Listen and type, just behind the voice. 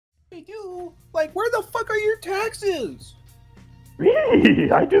Scooby-Doo, like, where the fuck are your taxes?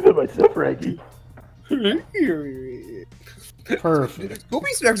 I do that myself, Raggy. Perfect. Scooby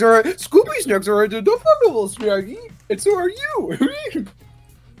snacks are deductible, Shaggy, and so are you.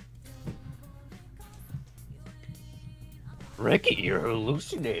 Ricky, you're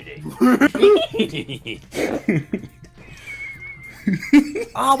hallucinating.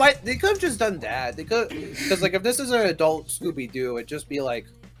 Oh, they could have just done that. They could, because like if this is an adult Scooby-Doo, it'd just be like,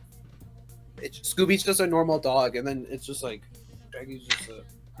 Scooby's just a normal dog, and then it's just like, Shaggy's just a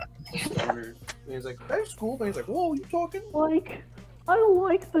stoner. And he's like, "That's cool." And he's like, "Whoa, you talking?" Like, I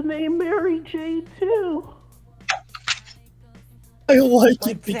like the name Mary Jane too. I like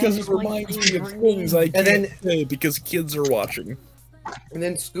it because it reminds me of things I can't say because kids are watching. And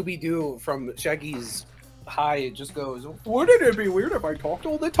then Scooby-Doo from Shaggy's High just goes, "Wouldn't it be weird if I talked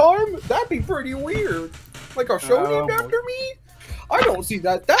all the time? That'd be pretty weird. Like a show named after me? I don't see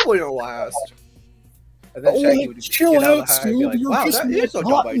that. That wouldn't last." And then Shaggy would just chill get out of out, the high and be Scoob. like, You're "Wow, just that is a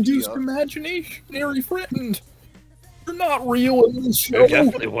dumb idea." induced imaginary friend. You're not real in this show. You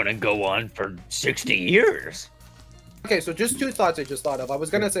definitely wouldn't go on for 60 years. Okay, so just two thoughts I just thought of. I was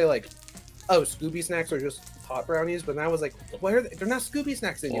gonna say like, oh, Scooby snacks are just hot brownies, but then I was like, where are they? They're not Scooby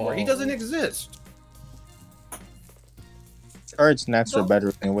snacks anymore. He doesn't exist. Curd snacks are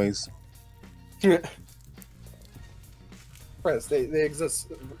better anyways. Press, they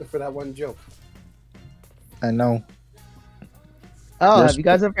exist for that one joke. I know. Oh, have you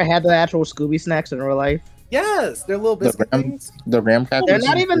guys ever had the actual Scooby snacks in real life? Yes, they're little biscuit things. The graham crackers. They're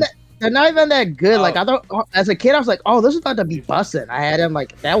not even that. They're not even that good. Like I thought, as a kid, I was like, "Oh, this is about to be bussin'." I had them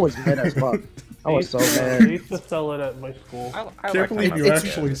like that was mid as fuck. I was so mad. They used to sell it at my school. I can't believe you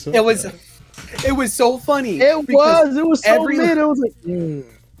actually said it was so funny. It was so mid. It was like,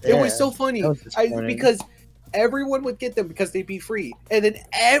 it was so funny because everyone would get them because they'd be free, and then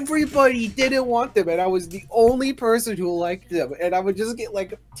everybody didn't want them, and I was the only person who liked them, and I would just get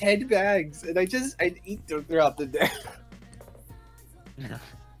like 10 bags, and I'd eat them throughout the day.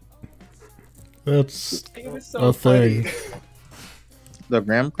 That's It was so a funny. thing. The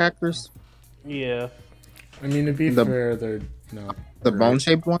graham crackers. Yeah. I mean, to be fair, they're not. The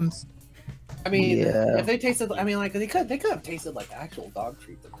bone-shaped ones. I mean, if they tasted, I mean, like they could have tasted like actual dog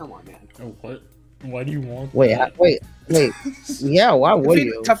treats. Come on, man. Oh, what? Why do you want? Wait. Yeah, why would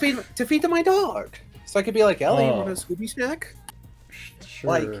you? To feed to my dog, so I could be like, "Ellie, you want a Scooby snack?"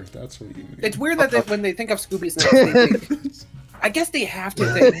 Sure, like, that's what you mean. It's weird that when they think of Scooby snacks, they think, I guess they have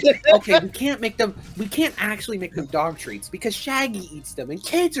to think, okay, we can't actually make them dog treats because Shaggy eats them and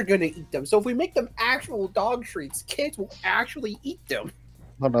kids are gonna eat them. So if we make them actual dog treats, kids will actually eat them.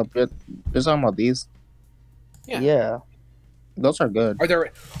 Hold up, you're talking about these? Yeah. Those are good.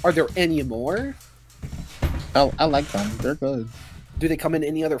 Are there any more? Oh, I like them. They're good. Do they come in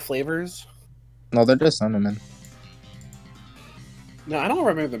any other flavors? No, they're just cinnamon. No, I don't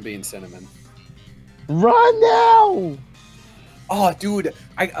remember them being cinnamon. Run now! Oh, dude,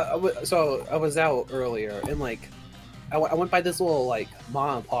 so I was out earlier and like, I went by this little like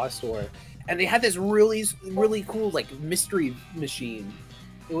mom and pop store, and they had this really cool like mystery machine.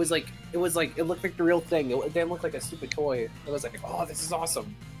 It looked like the real thing. It didn't look like a stupid toy. It was like, oh, this is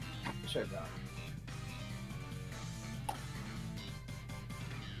awesome. Check it out.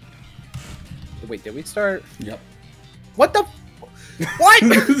 Wait, did we start? Yep. What the? What?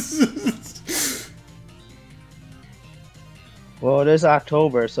 Well, it is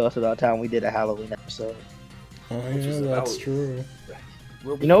October, so it's about time we did a Halloween episode. Oh yeah, that's true.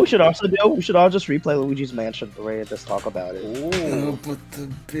 You know what we should also do? We should all just replay Luigi's Mansion 3 and just talk about it. Oh, but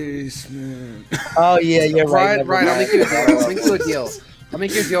the basement. Oh yeah, you're right. Ryan, I'll make you a deal. I'll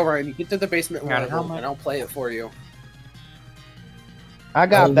make you a deal, Ryan. You get to the basement level, and I'll play it for you. I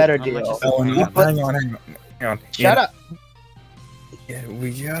got better deal. Hang on. Shut up. Yeah,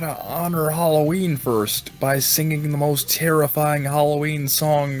 we gotta honor Halloween first by singing the most terrifying Halloween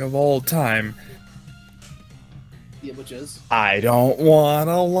song of all time. Yeah, which is? I don't want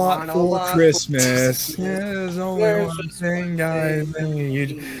a lot for Christmas. There's only one thing I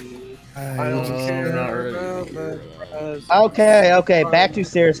need. I don't care about the Okay, back to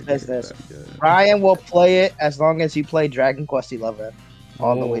serious business. Ryan will play it as long as you play Dragon Quest XI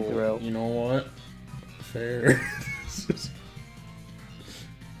all the way through. You know what? Fair.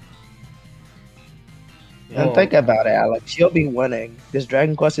 And think about it, Alex. You'll be winning. This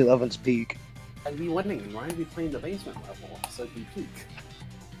Dragon Quest XI's peak. I'd be winning. Ryan would be playing the basement level, so it'd be peak.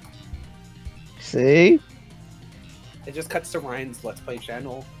 See? It just cuts to Ryan's Let's Play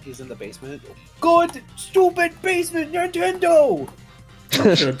channel. He's in the basement. Good, stupid basement, Nintendo!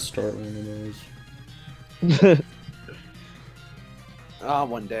 I should start one of those.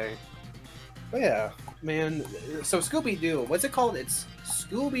 One day. But yeah, man. So Scooby-Doo, what's it called? It's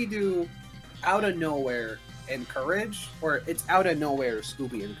Scooby-Doo Out of Nowhere and Courage? Or it's Out of Nowhere,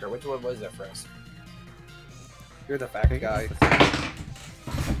 Scooby and Courage? Which one was that first? You're the fact guy.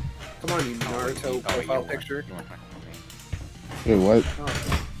 Come on, you Naruto profile picture. Wait, what?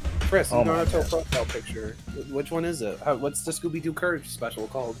 Oh. Chris, Oh my Naruto God. profile picture. Which one is it? What's the Scooby-Doo Courage special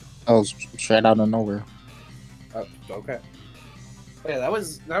called? Oh, straight out of nowhere. Oh, okay. Yeah, that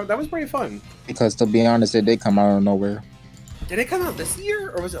was pretty fun. Because to be honest, it did come out of nowhere. Did it come out this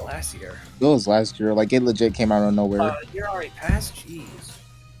year or was it last year? It was last year. Like, it legit came out of nowhere. You're already past. Jeez.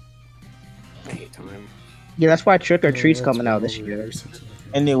 I hate time. Yeah, that's why Trick or Treat's coming out this year.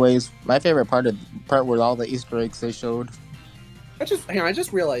 Anyways, my favorite part were all the Easter eggs they showed. I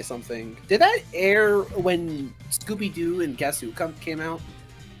just realized something. Did that air when Scooby-Doo and Guess Who came out?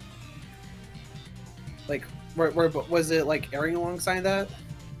 Like, was it like airing alongside that?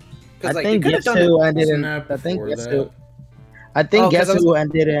 I Like, think you could've Guess done it- Who ended in. Wasn't that I think before Guess that? Who. I think Oh, 'cause Guess I was- Who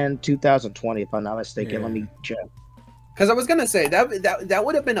ended in 2020, if I'm not mistaken. Yeah. Let me check. Because I was gonna say that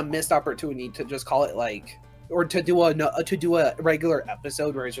would have been a missed opportunity to just call it like, or to do a regular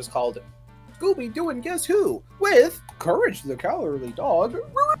episode where it's just called Scooby-Doo and Guess Who with Courage the Cowardly Dog.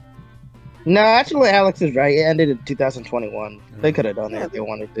 No, actually, Alex is right. It ended in 2021. They Mm. could have done Yeah, it if they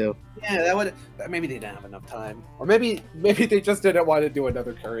wanted to. Yeah, that would. Maybe they didn't have enough time, or maybe they just didn't want to do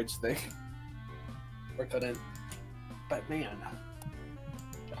another Courage thing, or couldn't. But man,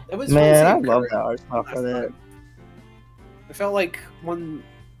 it was fun Man, I seeing love Courage that art style last for that. time. It felt like one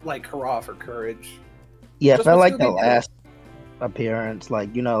hurrah for Courage. Yeah, it Just felt what like the Scooby did. last appearance,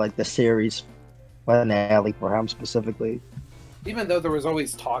 like like the series finale for him specifically. Even though there was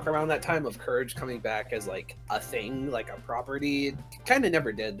always talk around that time of Courage coming back as like a thing, like a property, it kind of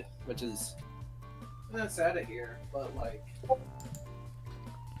never did, which is not sad to hear. But like,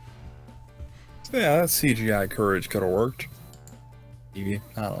 Yeah, that CGI Courage could have worked. Maybe.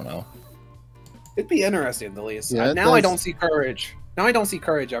 I don't know. it'd be interesting at least. Yeah, it Now I does. don't see Courage. Now I don't see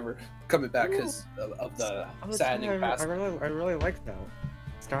Courage ever coming back because of the saddening I past. really liked that.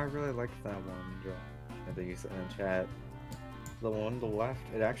 Star really liked that one drawing that you sent in the chat. The one on the left,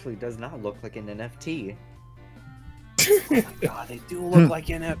 it actually does not look like an NFT. Oh my god, they do look like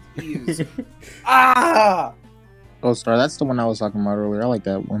NFTs. Ah! Oh, Star, that's the one I was talking about earlier. I like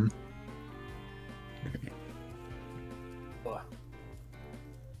that one.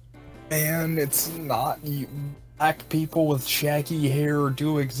 Man, it's not you. Black people with shaggy hair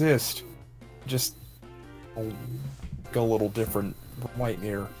do exist. Just a little different from white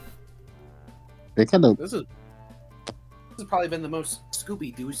hair. They could have. This has probably been the most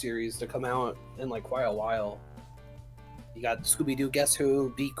Scooby-Doo series to come out in like quite a while. You got Scooby-Doo Guess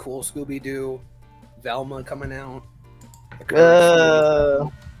Who, Be Cool Scooby-Doo, Velma coming out. The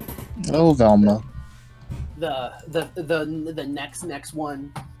Courage Oh, Velma. the next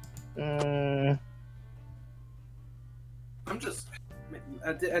one. Mm, I'm just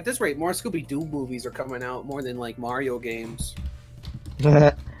at this rate, more Scooby-Doo movies are coming out more than like Mario games.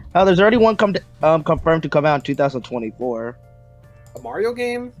 oh, there's already one confirmed to come out in 2024. A Mario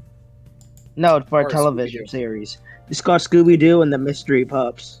game? No, for Or a television Scooby-Doo. series. It's called Scooby-Doo and the Mystery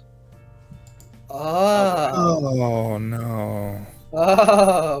Pups. Oh, Oh no.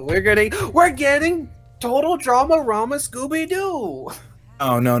 we're getting total drama Rama Scooby-Doo.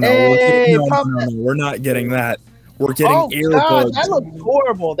 Oh no Hey, no, we're not getting that. We're getting Oh God, earbuds. that looks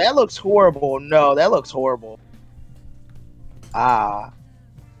horrible. That looks horrible. No, that looks horrible. Ah,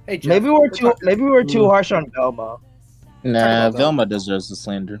 Hey, Jeff, maybe we're too harsh on Velma. Nah, about Velma deserves the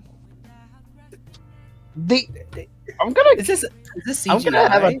slander. I'm gonna Is this CGI? I'm gonna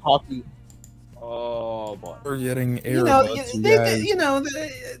have a talkie. Oh boy. We're getting You know, earbuds. You guys.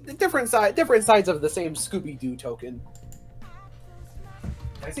 the different sides of the same Scooby-Doo token.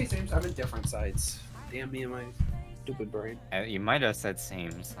 Did I say same? I'm in different sides. Damn me and my stupid brain. You might have said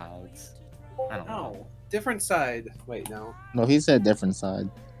same sides. I don't know. No, different side. Wait, no. No, he said different side.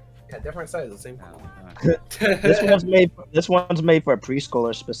 Yeah, different side is the same. This one's made. This one's made for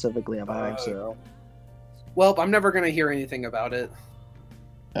preschoolers specifically. I'm having so. Well, I'm never gonna hear anything about it.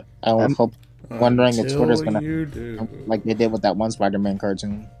 I would hope, wondering if Twitter's Until gonna you do. like they did with that one Spider-Man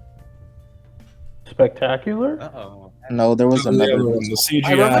cartoon. Spectacular? Uh-oh. No, there was The another. other one, the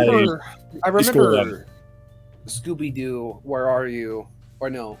CGI. I Preschool remember Scooby-Doo. Where are you? Or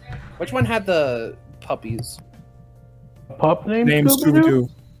no? Which one had the puppies? A pup named Name Scooby-Doo? Scooby-Doo.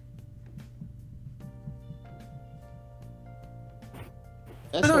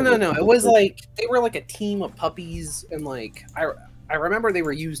 No. It was like they were like a team of puppies, and like I remember they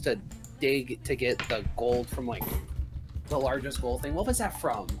were used to dig to get the gold from like the largest goal thing. What was that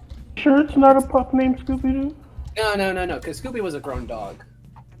from? Sure, it's not a pup named Scooby-Doo? No, because Scooby was a grown dog.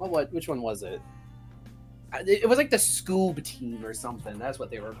 Which one was it? It was like the Scoob team or something. That's what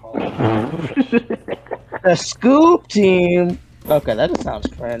they were called. The Scoop Team. Okay, that just sounds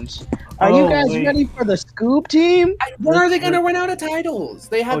cringe. Are you guys ready for the Scoop Team? When are they gonna run out of titles?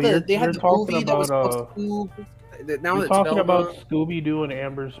 They had the talking movie that was called Scoob. Now You're it's talking Velma. about Scooby-Doo and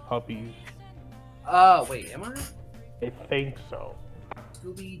Amber's puppies. Wait, am I? I think so.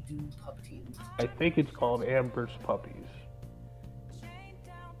 Scooby-Doo Pup Team. I think it's called Amber's Puppies.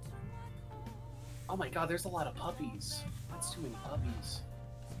 Oh my god, there's a lot of puppies. That's too many puppies.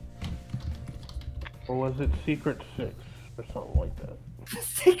 Or was it Secret Six or something like that?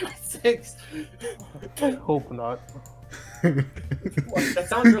 Secret Six. I hope not. That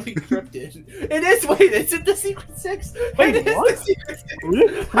sounds really cryptid. It is. Wait, is it the Secret Six? Wait, it is what? the Secret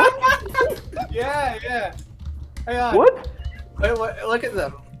Six. Yeah. Hang on. What? Wait, look at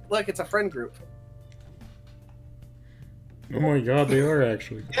them. Look, it's a friend group. Oh my god, they are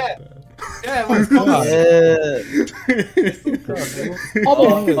actually. Yeah. That. Yeah, what's called?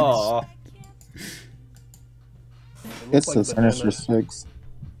 Oh. It's like the the Sinister Banner. Six.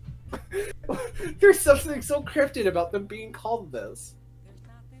 There's something so cryptid about them being called this.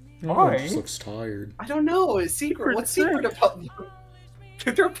 Oh, it just looks tired. I don't know. It's secret. What's secret Six. about them?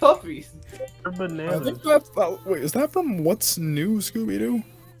 They're puppies. They're I bananas. think that's wait, is that from What's New Scooby-Doo?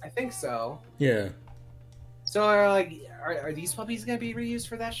 I think so. Yeah. So are these puppies gonna be reused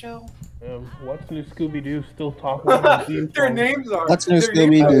for that show? What's New Scooby-Doo still talking about theme Their song? names are. What's New their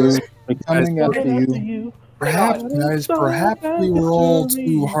names Scooby-Doo? are- We're coming Right after after you. you. Perhaps, guys, perhaps we were all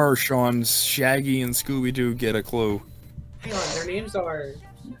too Sorry. harsh on Shaggy and Scooby-Doo Get a Clue. Hang on, their names are.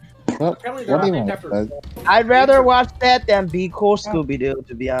 What, Apparently they're what do not you named want? after Bud? I'd rather watch that than Be Cool Scooby-Doo,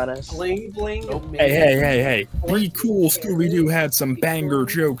 to be honest. Bling Bling. Hey. Be Cool Scooby-Doo had some banger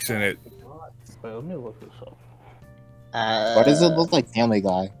jokes in it. Wait, let me look this up. Why does it look like Family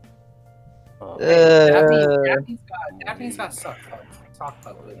Guy? Daphne's got sock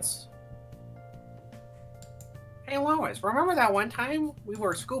puppets. Hey Lois, remember that one time we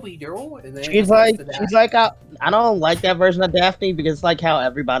were Scooby-Doo? And then She's like, I don't like that version of Daphne because it's like how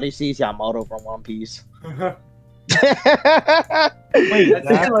everybody sees Yamato from One Piece. Wait,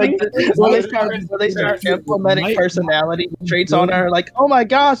 like, when they start implementing personality traits on her, like, oh my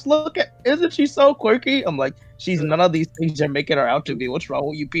gosh, look at, isn't she so quirky? I'm like, she's none of these things you're making her out to be. What's wrong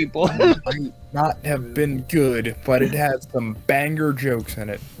with you people? Might not have been good, but it had some banger jokes in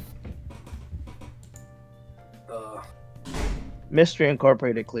it. Mystery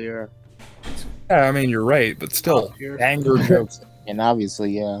Incorporated clear. Yeah, I mean, you're right, but still, banger jokes. And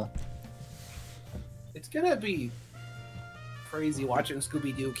obviously, yeah. It's gonna be crazy watching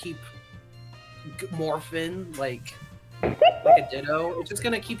Scooby-Doo keep morphing like a ditto. It's just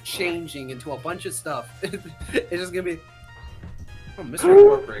gonna keep changing into a bunch of stuff. It's just gonna be Mr.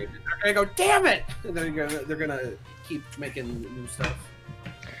 Incorporated. They're gonna go, damn it! And they're gonna keep making new stuff.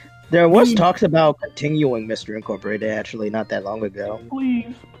 There was talks about continuing Mystery Incorporated actually not that long ago.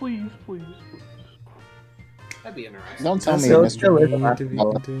 Please. That'd be interesting. Don't tell me Still- Mr. still is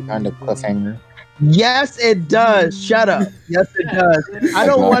kind of cliffhanger. Yes, it does. Shut up. Yes, it does. I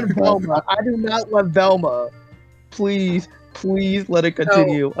don't want Velma. I do not want Velma. Please let it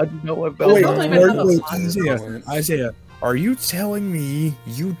continue. I do not want Velma. Wait, Don't even have a Isaiah, are you telling me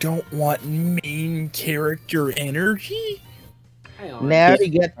you don't want main character energy? Hang on. Nah, I already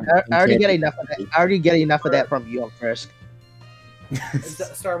get enough of that. I already get enough of that from you on Frisk.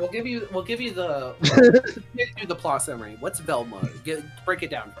 Star, we'll give you the do the plot summary. What's Velma? Break it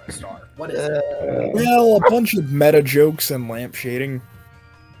down for us, Star. What is it? Well, a bunch of meta jokes and lampshading.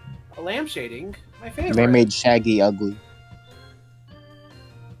 A lampshading. My favorite. They made Shaggy ugly.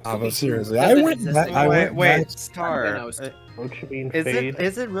 But seriously, Does it I exist went anymore? back. Star. What you mean Is fade?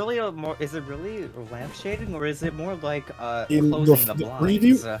 it really lampshading or is it more like In closing the the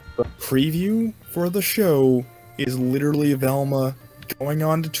blinds? The preview for the show is literally Velma going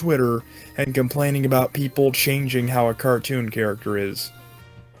on to Twitter and complaining about people changing how a cartoon character is.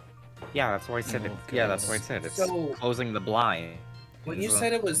 Yeah, that's why I said it. Yeah, that's why I said it's So- closing the blind. When you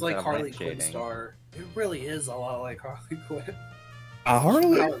said it was like Instead of Harley Quinn, lampshading. Star, it really is a lot like Harley Quinn.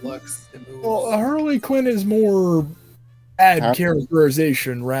 Harley, How it looks, it moves. well, Harley Quinn is more bad Har-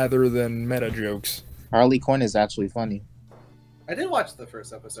 characterization rather than meta jokes. Harley Quinn is actually funny. I did watch the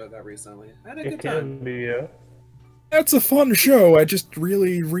first episode of that recently. I had a It good time. can be, yeah. That's a fun show. I just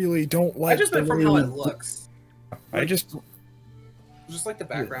really don't like. I just meant the from how way- it looks. I just Just like the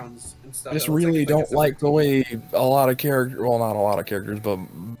backgrounds and stuff. just It looks really it's don't a like the way a lot of characters. Well, not a lot of characters, but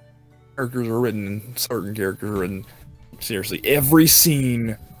characters are written. And certain characters are written. seriously, every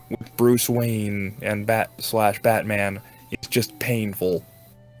scene with Bruce Wayne and Batman is just painful.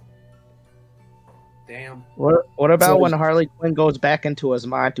 Damn. What about So- when Harley Quinn goes back into his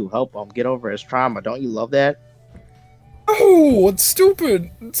mind to help him get over his trauma? Don't you love that? Oh, it's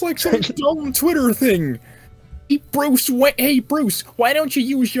stupid. It's like some dumb Twitter thing. Hey Bruce, why don't you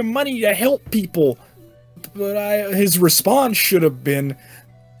use your money to help people? But his response should have been,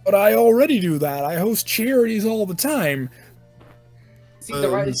 but I already do that. I host charities all the time. See, the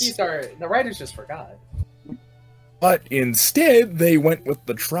writers just forgot. But instead, they went with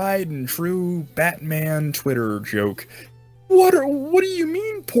the tried and true Batman Twitter joke. What do you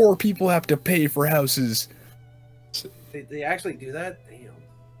mean poor people have to pay for houses? They actually do that? Damn.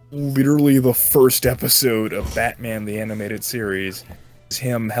 Literally the first episode of Batman the Animated Series is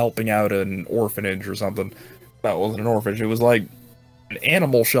him helping out an orphanage or something. That wasn't an orphanage, it was like an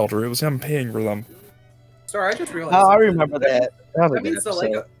animal shelter. It was him paying for them. Sorry, I just realized. Oh, I remember that. That means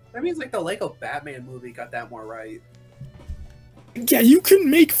the Lego Batman movie got that more right. Yeah, you can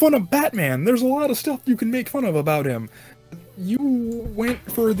make fun of Batman. There's a lot of stuff you can make fun of about him. You went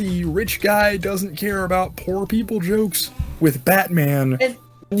for the rich guy doesn't care about poor people jokes with Batman. And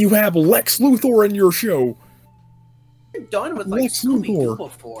you have Lex Luthor in your show. You're done with like Scooby-Doo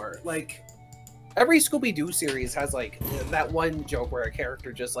before. Like every Scooby-Doo series has like that one joke where a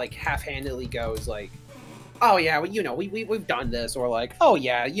character just like half-handedly goes like, "Oh yeah, well, you know, we've done this," or like, "Oh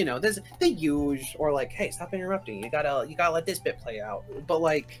yeah, you know, this the huge," or like, "Hey, stop interrupting. You gotta let this bit play out." But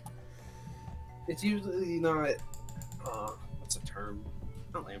like, it's usually not. What's the term?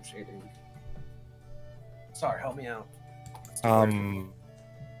 Not lampshading. Sorry, help me out.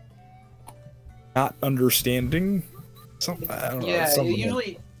 Not understanding. Something. I don't know. Yeah, something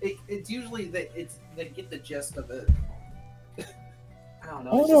it's usually that they get the gist of it. I don't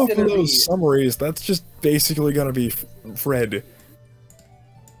know. I don't know for those summaries. That's just basically gonna be Fred.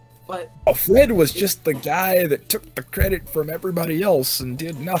 But Fred was just the guy that took the credit from everybody else and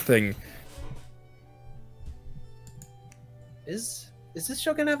did nothing. Is this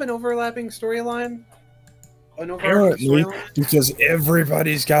show gonna have an overlapping storyline? Apparently, because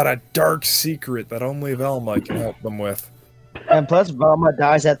everybody's got a dark secret that only Velma can help them with. And plus, Velma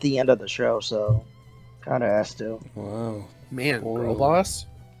dies at the end of the show, so kind of has to. Wow. Man, girl boss.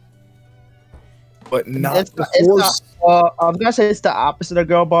 But not the force. I was gonna say it's the opposite of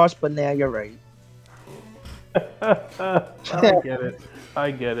girl boss, but now you're right. I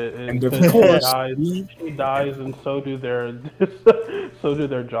get it. And of course, she dies, and so do their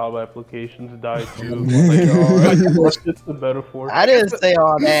job applications die too. It's the metaphor. I didn't say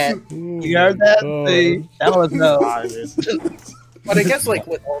all that. You heard that? See, that was no. But I guess like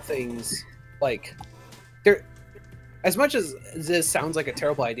with all things, like there, as much as this sounds like a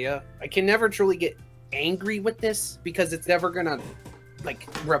terrible idea, I can never truly get angry with this because it's never gonna like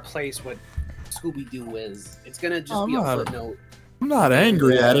replace what Scooby-Doo is. It's gonna just be a footnote. I'm not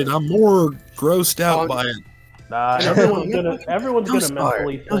angry at it. I'm more grossed out by it. Nah, everyone's gonna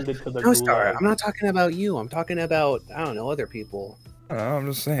mentally send it to the gulag. I'm not talking about you. I'm talking about, I don't know, other people. I'm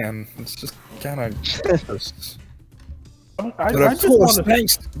just saying. It's just kind of.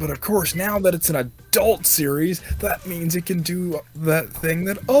 But of course, now that it's an adult series, that means it can do that thing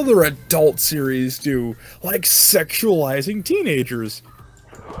that other adult series do, like sexualizing teenagers.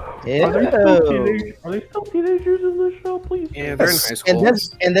 Yeah. Are they still teenagers in this show? Please. Yeah, they're in high school.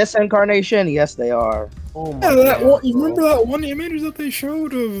 In this incarnation, yes, they are. Oh my God. You remember that one image that they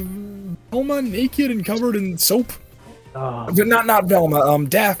showed of Velma naked and covered in soap? Not Velma.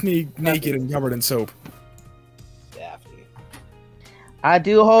 Daphne naked and covered in soap. Daphne. I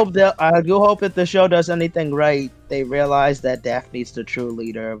do hope if the show does anything right, they realize that Daphne's the true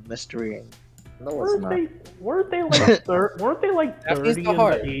leader of mystery. No, weren't they like 30 in the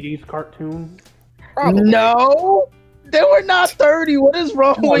 80s cartoon? Probably. No, they were not 30. What is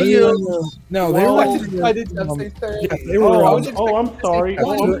wrong with you? No, they were. I did not say 30. Yeah, they were. I'm sorry.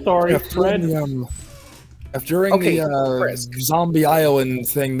 I'm sorry. During the Zombie Island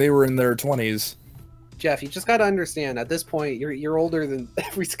thing, they were in their 20s. Jeff, you just gotta understand. At this point, you're older than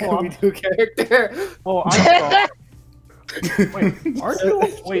every Scooby-Doo character. Oh, I'm sorry. Wait, aren't you?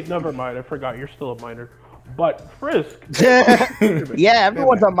 Wait, never mind. I forgot. You're still a minor. But Frisk. Yeah,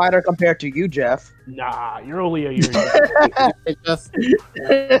 everyone's a minor compared to you, Jeff. Nah, you're only a year younger.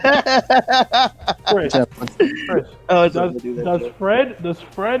 Frisk. Does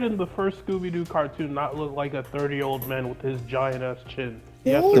Fred in the first Scooby-Doo cartoon not look like a 30-year-old man with his giant ass chin?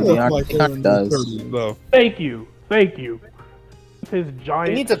 Yes, it does. Thank you. His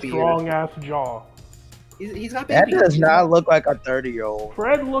giant, strong ass jaw. He's got that does not look like a 30-year-old.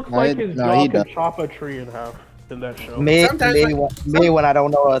 Fred looks like his jaw can chop a tree in half. in that show. Me Sometimes when I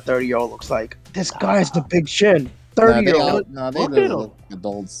don't know what a 30-year-old looks like. This guy has a big chin. 30-year-old. No, they Look look at 'em. like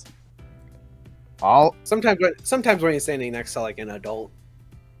adults. All sometimes when you're standing next to like an adult.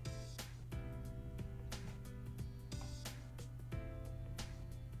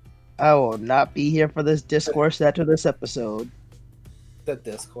 I will not be here for this discourse after this episode. The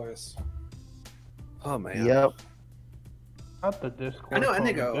discourse. Oh man. Yep. Not the Discord. I know on the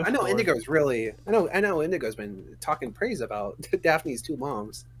Indigo. I know Discord. Indigo's really. I know Indigo's been talking praise about Daphne's two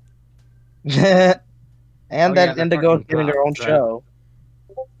moms. And yeah, that they're Indigo's fucking getting her own bots, show.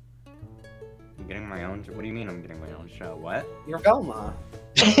 I'm getting my own. What do you mean I'm getting my own show? What? You're Velma.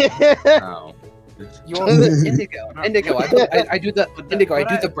 Oh. You're Indigo. Indigo. I do the Indigo. I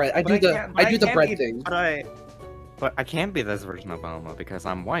do the bread. I But do can't- the but I do the can't bread be- thing. But I can't be this version of Velma because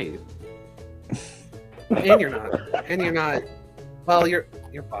I'm white. And you're not. And you're not. Well, you're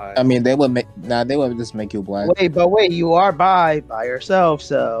bi. I mean, they would make. Nah, they would just make you black. Wait, you are by yourself,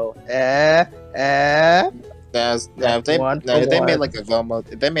 so If they One for if they made one. like a Velma,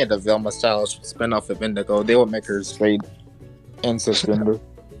 if they made a Velma style spinoff of Indigo, they would make her straight and cisgender.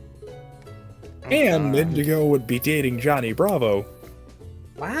 And Indigo would be dating Johnny Bravo.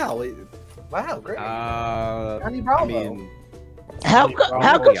 Wow. Wow. Great. Johnny I Bravo. mean, how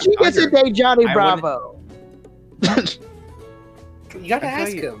come she gets to date Johnny I Bravo? You gotta I tell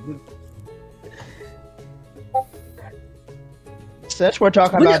ask you- him. Since we're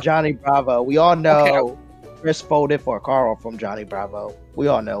talking about Johnny Bravo, we all know Chris folded for Carl from Johnny Bravo. We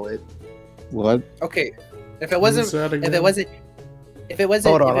all know it. What? Okay. If it wasn't. Who's that If again? it wasn't. If it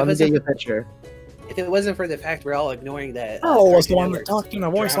wasn't. Hold on, if it let me get wasn't, you a picture. if it wasn't for the fact we're all ignoring that. Oh, was the Cartoon one that Network's talked in a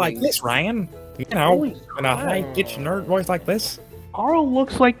voice like drowning. this, Ryan. You know, Holy in a high pitched nerd voice like this. Carl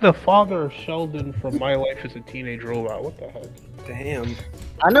looks like the father of Sheldon from My Life as a Teenage Robot. What the heck? Damn.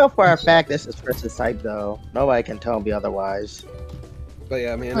 I know for a fact this is Chris's type, though. Nobody can tell me otherwise. But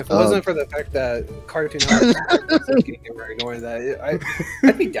yeah, man, if it wasn't for the fact that Cartoon Network were ignoring that,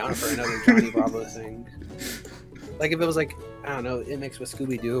 I'd be down for another Johnny Bravo thing. Like if it was like, I don't know, it mixed with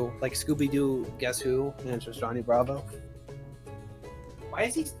Scooby-Doo. Like Scooby-Doo, Guess Who? And it's just Johnny Bravo. Why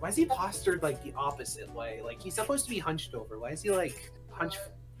is he postured like the opposite way? Like he's supposed to be hunched over. Why is he like hunched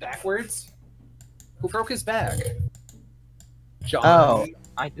backwards? Who broke his back? John. Oh.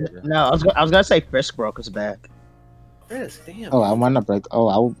 I did. No, I was gonna say Frisk broke his back. Chris, damn. Oh, I want to break.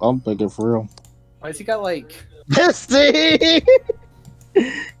 Oh, I'll break it for real. Why has he got like? See?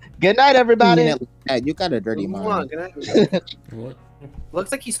 Good night, everybody. Yeah, you got a dirty Come on, mind. can I- What?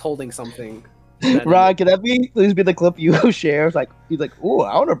 Looks like he's holding something. Ron, can that please be the clip you share? It's like he's like, "Ooh,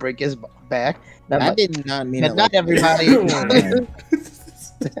 I want to break his back." And I'm I like, did not mean Good it. night, Like everybody.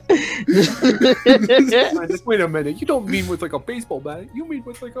 Wait a minute. You don't mean with like a baseball bat. You mean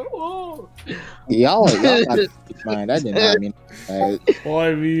with like a oh. y'all got a dirty mind. I did not mean that. Well,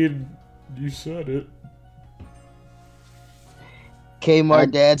 I mean, you said it.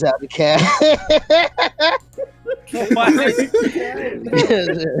 Kmart dad's out the cat.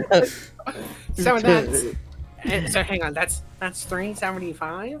 So that's so hang on. That's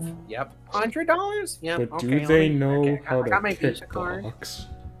 $3.75. Yep. $100. Yep. But okay, do they I'll- know okay, how I got to my Visa pick card. box?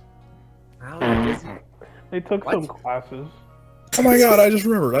 They took What? some classes. Oh my god, I just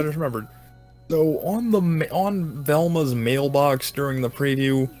remembered. So on Velma's mailbox during the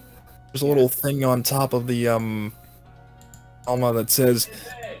preview, there's a little thing on top of the Velma that says,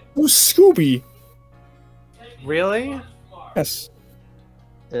 "Oh, Scooby." Really? Yes.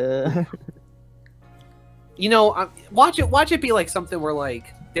 You know, watch it be like something where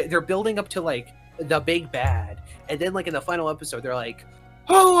like they're building up to like the big bad, and then like in the final episode they're like,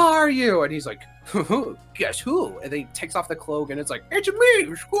 "Who are you?" And he's like, "Guess who?" And then he takes off the cloak, and it's like, "It's me,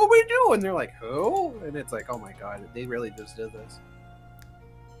 Scooby-Doo." And they're like, "Who?" And it's like, "Oh my god, they really just did this."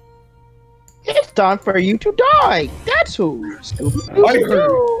 It's time for you to die. That's who.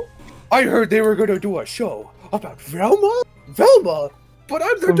 I heard they were gonna do a show about Velma, but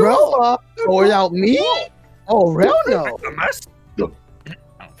I'm the dog. Velma? Oh, without me? Oh, hell no. Oh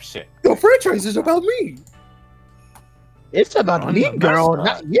shit. The franchise is about me. It's about I'm me, the girl,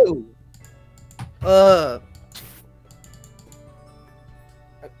 mascot. not you. Oh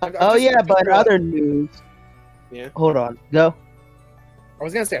yeah, but in other news. Yeah. Hold on. Go. I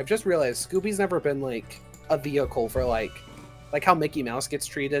was gonna say, I've just realized Scooby's never been like a vehicle for like how Mickey Mouse gets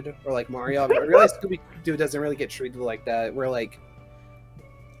treated or like Mario. I realized Scooby-Doo doesn't really get treated like that. We're like,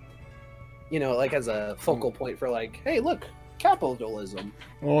 you know, like as a focal point for like, hey, look, capitalism.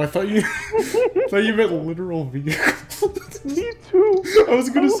 Oh, I thought you meant literal vehicle. Me too. I was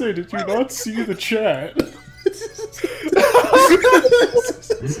gonna say, did you not see the chat?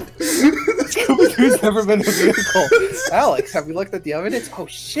 Scooby-Doo's never been a vehicle. Alex, have you looked at the evidence? Oh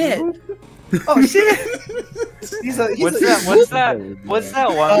shit! Oh shit! What's that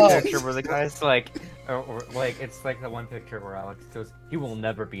one picture where the guy's like, like it's like the one picture where Alex goes, "He will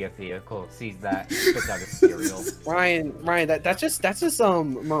never be a vehicle." Sees that, spits out a cereal. Ryan, that's just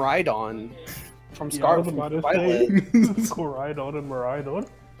Maridon from Scar from Violet. Maridon and Maridon.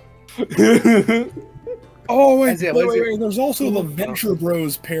 Oh wait, there's also the Venture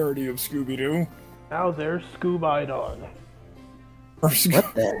Bros parody of Scooby-Doo. Now there's Scooby-Doo. What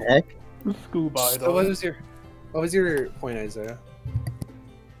the heck? Scooby-Doo. So what was your point, Isaiah?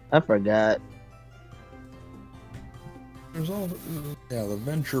 I forgot. There's all the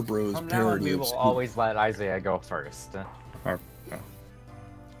Venture Bros From now on, parody we of will Scooby-Doo. always let Isaiah go first, Oh.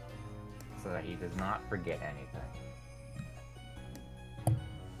 so that he does not forget anything.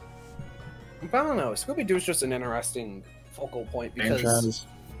 I don't know. Scooby-Doo is just an interesting focal point because Franchise.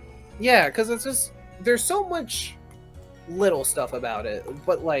 because it's just there's so much little stuff about it,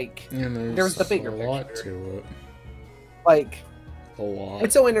 but like there's the bigger lot picture. to it. Like A lot.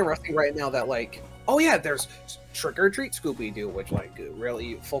 it's so interesting right now that like there's Trick or Treat Scooby-Doo, which like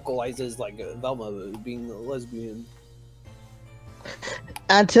really focalizes like Velma being a lesbian.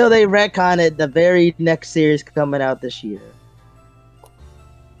 Until they retcon it, the very next series coming out this year.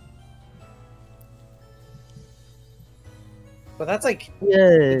 But that's like Yeah.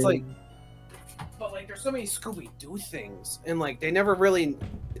 it's like, but like there's so many Scooby-Doo things, and like they never really,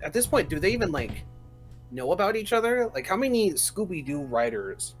 at this point, do they even like know about each other? Like how many Scooby-Doo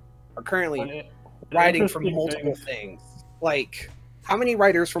writers are currently writing from multiple things? Like how many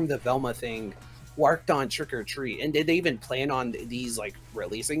writers from the Velma thing worked on Trick or Treat, and did they even plan on these like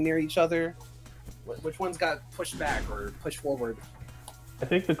releasing near each other? Which ones got pushed back or pushed forward? I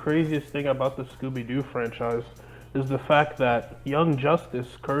think the craziest thing about the Scooby-Doo franchise is the fact that Young Justice,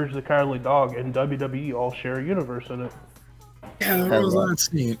 Courage the Cowardly Dog, and WWE all share a universe in it. Yeah, there was that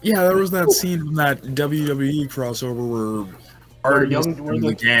scene. Yeah, there was that scene from that WWE crossover where artists from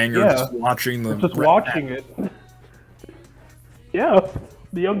the gang are just watching the. Just watching it. Yeah,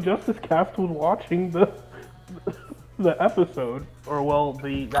 the Young Justice cast was watching the episode, or well,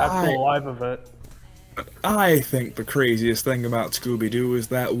 the actual live event. I think the craziest thing about Scooby-Doo is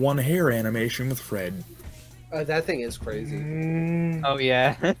that one hair animation with Fred. That thing is crazy. Oh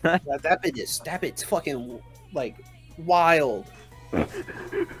yeah. that bit's fucking like wild.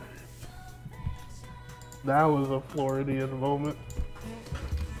 That was a Floridian moment.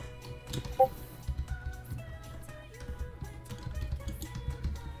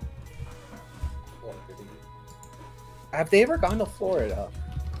 Have they ever gone to Florida,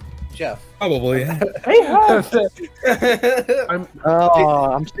 Jeff? Probably. Hey, I'm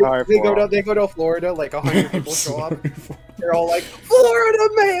sorry. They go to Florida, like 100 people show up. They're all like, Florida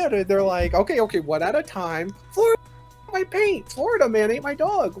man! And they're like, okay, one at a time. Florida my paint. Florida man ate my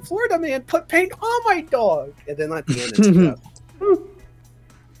dog. Florida man put paint on my dog. And then at the end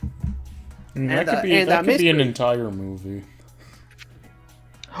it's That could be an entire movie.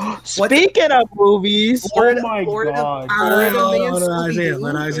 Speaking of movies, Florida, God.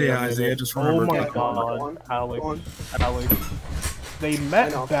 Let Isaiah just remember. Oh my God, Alex. They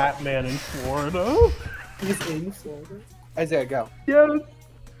met Batman in Florida. He's in Florida. Isaiah, go. Yes.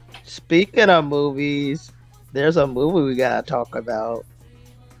 Speaking of movies, there's a movie we gotta talk about.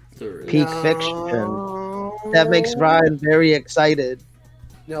 Peak Fiction. That makes Ryan very excited.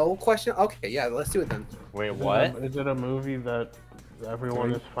 No question. Okay, yeah, let's do it then. Wait, what? Is it a movie that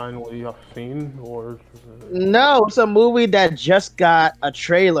everyone has finally seen, or? No, it's a movie that just got a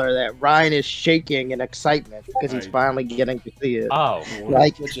trailer that Ryan is shaking in excitement because he's finally getting to see it. Oh,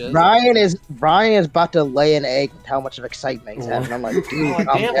 like Ryan is about to lay an egg with how much of excitement he's having. I'm like, dude,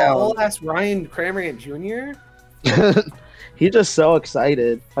 calm down. Old ass Ryan Cramer Jr. He's just so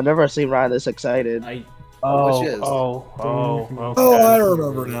excited. I've never seen Ryan this excited. Okay. Oh, I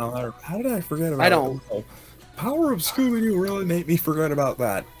remember now. How did I forget about? I don't. Power of Scooby-Doo really made me forget about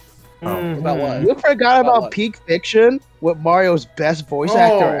that. About what? You forgot about Peak Fiction with Mario's best voice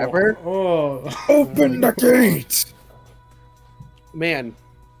actor ever? Open the gates! Man,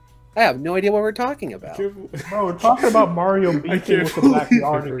 I have no idea what we're talking about. Bro, we're talking about Mario beefing with the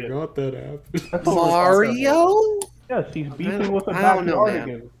backyardigan. I forgot that happened. Mario? Yes, he's beefing with the I don't know,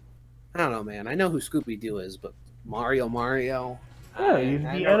 backyardigan. I don't know, man. I know who Scooby-Doo is, but Mario. Yeah, he's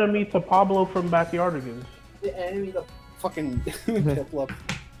the enemy to Pablo from Backyardigans. The enemy to fucking Piplup.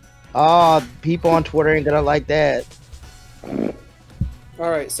 Oh, people on Twitter ain't gonna like that.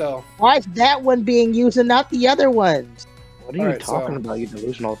 Alright, so. Why is that one being used and not the other ones? What are you talking so- about, you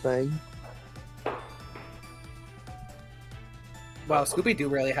delusional thing? Wow, Scooby-Doo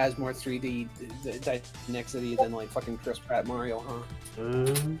really has more 3D dynamicity than like fucking Chris Pratt Mario, huh?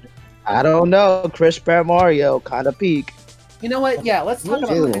 I don't know. Chris Pratt Mario kind of peak. You know what? Yeah, let's talk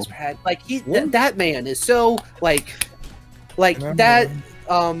about Ew. Chris Pratt. Like that man is so like that.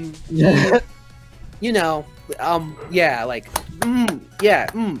 You know, yeah, like,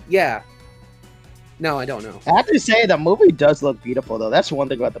 yeah. No, I don't know. I have to say, the movie does look beautiful, though. That's one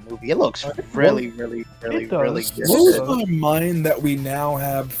thing about the movie. It looks really good. Blows my mind that we now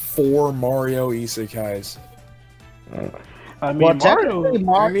have 4 Mario isekais. I mean, Well,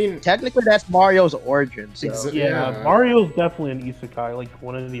 Mario. technically that's Mario's origin. So. Yeah, Mario's definitely an isekai, like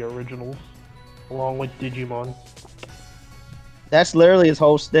one of the originals, along with Digimon. That's literally his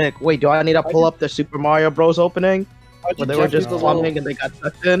whole stick. Wait, do I need to pull up the Super Mario Bros. Opening? Where they were just plumbing and they got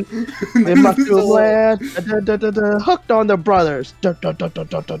sucked in? In my true land, hooked on the brothers. Jeff did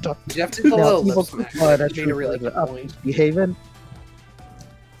the little lip smack. That made a really good point. Behaving?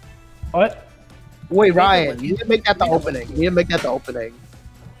 What? Wait, Ryan, you didn't make that the opening. You didn't make that the opening.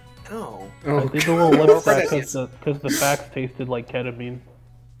 No. I did the little lip stack because the facts tasted like ketamine.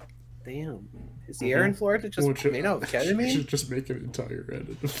 Damn. Is the air in Florida just made out of ketamine? You should just make an entire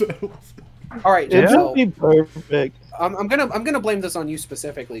edit of that. All right, It Jeff. would be perfect. I'm gonna blame this on you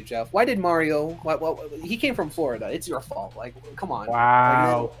specifically, Jeff. Why did Mario? He came from Florida. It's your fault. Like, come on.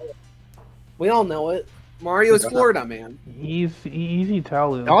 Wow. Like, we all know it. Mario's Florida, man. He's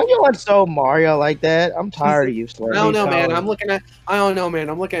Italian. Don't you want so Mario like that? I'm tired of you, Slurpee. I don't know, man. I'm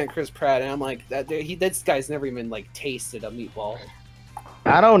looking at Chris Pratt, and I'm like, this guy's never even like tasted a meatball.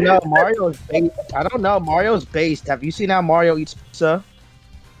 I don't know. Mario's based. I don't know. Mario's based. Have you seen how Mario eats pizza?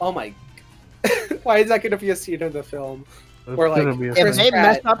 Oh my! Why is that going to be a scene in the film? Or like, if they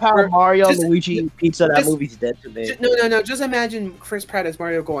messed up how Mario and Luigi eat pizza, that movie's dead to me. No. Just imagine Chris Pratt as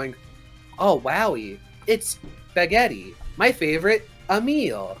Mario going, "Oh wowie, it's spaghetti, my favorite, a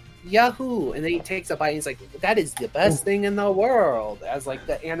meal, Yahoo!" And then he takes a bite and he's like, "That is the best thing in the world." As like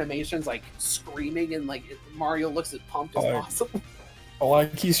the animation's like screaming and like Mario looks as pumped as possible.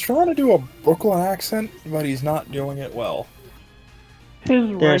 Like, he's trying to do a Brooklyn accent, but he's not doing it well.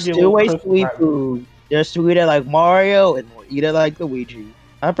 There's 2 ways to eat food. There's to eat it like Mario and eat it like Luigi.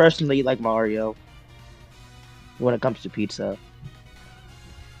 I personally eat like Mario when it comes to pizza.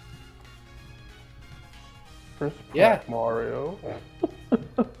 Yeah, Mario.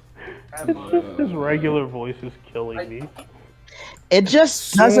 His regular voice is killing me. It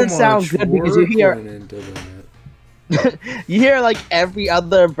just doesn't sound good because you hear you hear like every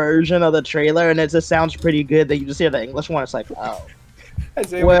other version of the trailer and it just sounds pretty good. Then you just hear the English one. It's like, oh,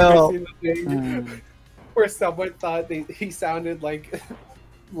 well. Seen the thing where someone thought he sounded like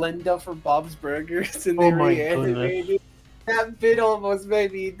Linda from Bob's Burgers, and they reanimated. That bit almost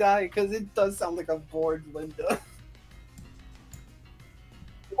made me die because it does sound like a bored Linda.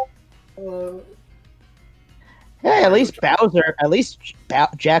 Hey, at least Bowser. At least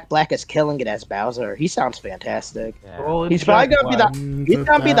Jack Black is killing it as Bowser. He sounds fantastic. Yeah. Well, he's probably gonna be the. He's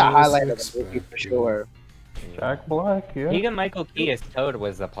gonna be the highlight of the movie for sure. Jack Black, yeah. Even Michael Key as Toad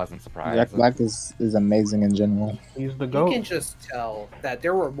was a pleasant surprise. Jack Black is amazing in general. He's the GOAT. You can just tell that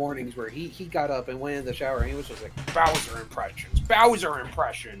there were mornings where he got up and went in the shower and he was just like, Bowser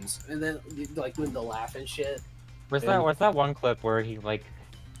impressions, and then like doing the laugh and shit. Was that one clip where he like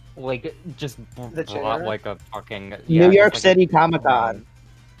just brought like a fucking New York City Comic Con.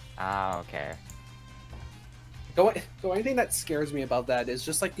 Ah, okay. The only thing that scares me about that is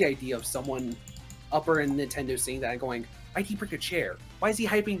just like the idea of someone upper in Nintendo seeing that and going, why'd he bring a chair? Why is he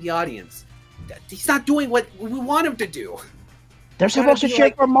hyping the audience? He's not doing what we want him to do. They're supposed to cheer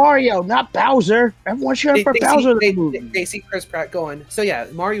for Mario, not Bowser. Everyone's cheering for Bowser. They see Chris Pratt going, so yeah,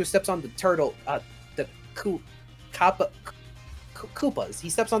 Mario steps on the turtle, the Koopas. He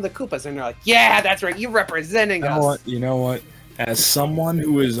steps on the Koopas and they're like, yeah, that's right, you're representing us. You know what? As someone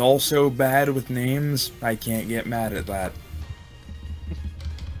who is also bad with names, I can't get mad at that.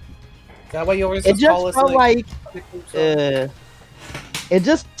 That way you always it just felt like it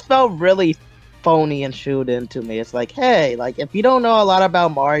just felt really phony and shoot into me. It's like, hey, like if you don't know a lot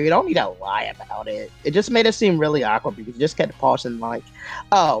about Mario, you don't need to lie about it. It just made it seem really awkward because you just kept pausing like,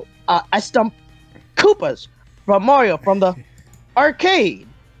 oh, I stumped Koopas from Mario from the arcade.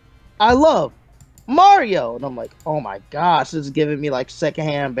 I love Mario, and I'm like, oh my gosh, this is giving me like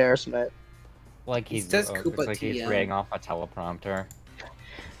secondhand embarrassment. Like he's reading off a teleprompter.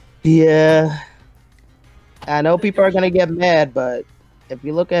 Yeah, I know people are gonna get mad, but if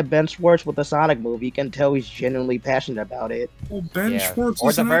you look at Ben Schwartz with the Sonic movie, you can tell he's genuinely passionate about it. Well, Ben Schwartz,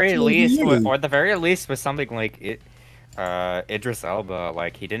 or the very least, with something like Idris Elba,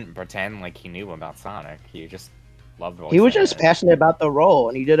 like he didn't pretend like he knew about Sonic. He just Love voice He was just acting. passionate about the role,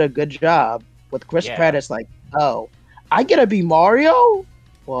 and he did a good job. With Chris Yeah. Pratt, it's like, oh, I get to be Mario?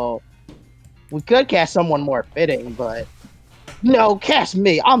 Well, we could cast someone more fitting, but no, cast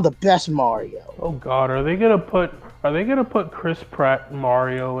me. I'm the best Mario. Oh God, are they gonna put Chris Pratt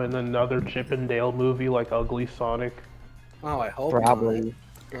Mario in another Chip and Dale movie like Ugly Sonic? Oh, I hope Probably.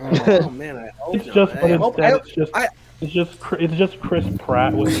 not. Oh man, I hope It's not. just, but I hope, it's just Chris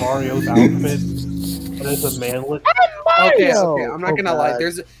Pratt with Mario's outfit, but as a manlet. okay, Mario! I'm not Oh, gonna lie.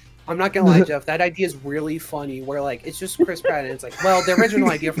 God. I'm not gonna lie, Jeff. That idea is really funny. Where like it's just Chris Pratt, and it's like, well, the original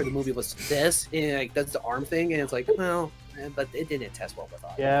idea for the movie was this, and like does the arm thing, and it's like, well, but it didn't test well with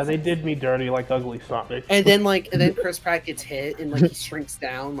audience. Yeah, they did me dirty like Ugly Sonic. And then Chris Pratt gets hit, and like he shrinks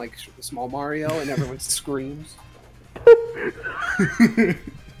down like small Mario, and everyone screams.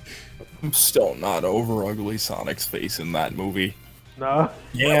 I'm still not over Ugly Sonic's face in that movie. No.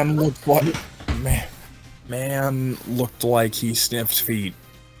 Man looked like man looked like he sniffed feet.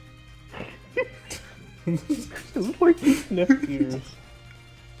 It's like he sniffed ears.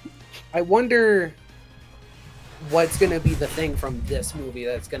 I wonder what's gonna be the thing from this movie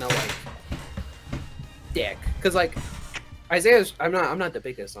that's gonna like dick, because like Isaiah's, I'm not the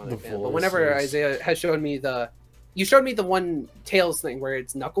biggest Sonic fan, but whenever Isaiah has shown me you showed me the one Tails thing where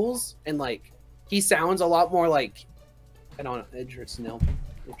it's Knuckles, and like he sounds a lot more like, I don't know, Idris, I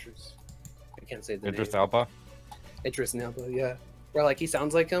can't say the Idris name. Elba. Idris Elba, yeah. Where like he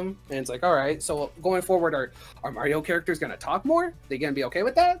sounds like him, and it's like, all right, so going forward, are Mario characters gonna talk more? They gonna be okay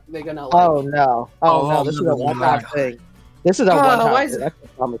with that? They gonna like? Oh no! Oh no! This is a one-time thing. This is a one-time thing. I can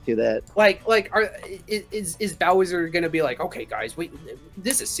promise you that. Like, is Bowser gonna be like, okay, guys,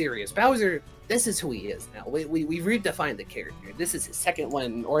 this is serious. Bowser, this is who he is now. We redefined the character. This is his second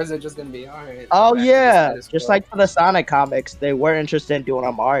one, or is it just gonna be all right? Oh yeah, just like for the Sonic comics, they were interested in doing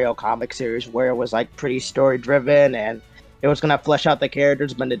a Mario comic series where it was like pretty story-driven and it was gonna flesh out the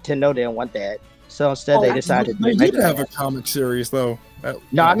characters, but Nintendo didn't want that. So instead, they decided They to did make have a comic series though.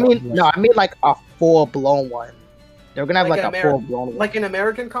 No, I mean like a full-blown one. They were gonna have like a full-blown one. Like an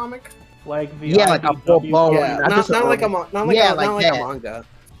American comic. Like the like a full-blown yeah, one. not like a manga.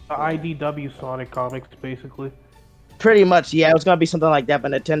 The IDW Sonic comics, basically. Pretty much, yeah. It was gonna be something like that,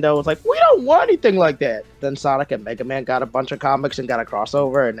 but Nintendo was like, "We don't want anything like that." Then Sonic and Mega Man got a bunch of comics and got a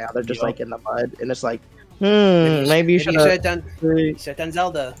crossover, and now they're just like in the mud. And it's like, maybe you should have done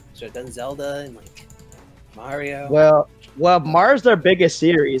Zelda. Should have done Zelda and like Mario. Well, Mario's their biggest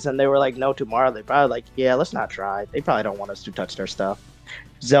series, and they were like, no to Mario. They probably like, yeah, let's not try. They probably don't want us to touch their stuff.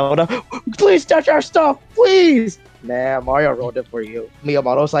 Zelda, please touch our stuff, please. Nah, Mario wrote it for you.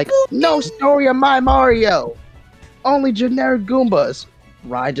 Miyamoto's like, no story of my Mario. Only generic Goombas.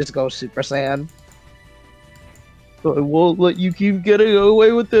 Ryan just goes Super Saiyan. I won't let you keep getting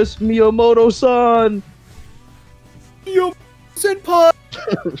away with this, Miyamoto-san. Senpai.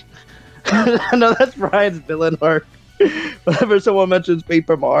 No, that's Ryan's villain arc. Whenever someone mentions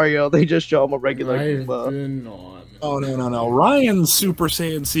Paper Mario, they just show him a regular Goomba. Oh no! Ryan's Super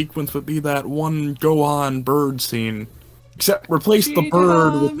Saiyan sequence would be that one Gohan bird scene, except replace the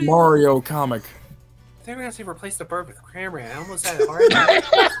bird with Mario comic. I think we're gonna say replace the bird with Cranberry. I almost had a heart attack.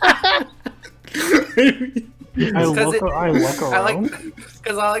 I look around.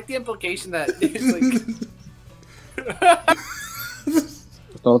 Because I like the implication that it's like.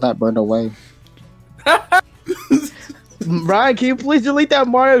 Throw that bird away. Ryan, can you please delete that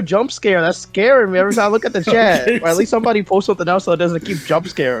Mario jump scare? That's scaring me every time I look at the chat. Or at least somebody post something else so it doesn't keep jump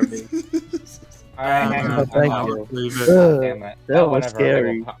scaring me. Alright, hang on. Thank you. Damn it. That was Whatever,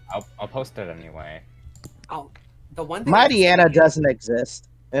 scary. I'll post it anyway. The one thing Mighty Anna doesn't exist.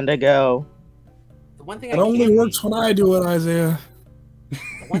 Indigo. The one thing It only works when I do it, Isaiah. The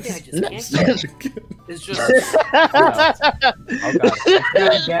one thing I just can't get is just.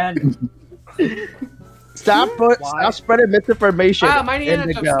 Again. Stop spreading misinformation. Mighty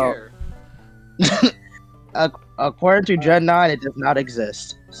Anna jump scare. According to Gen 9, it does not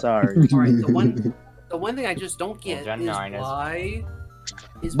exist. Sorry. Alright, the one thing I just don't get Gen is 9 why.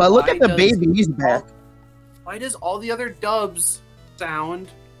 But look at the baby, he's back. Why does all the other dubs sound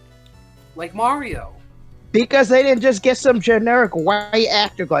like Mario? Because they didn't just get some generic white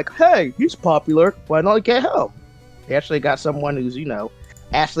actor like, hey, he's popular, why not get him? They actually got someone who's,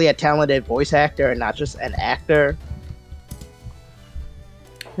 actually a talented voice actor and not just an actor.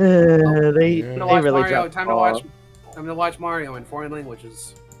 They really Mario. dropped Time to watch Mario in foreign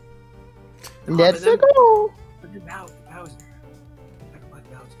languages. Let's go. Bowser.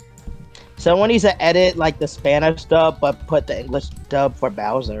 Someone needs to edit like the Spanish dub, but put the English dub for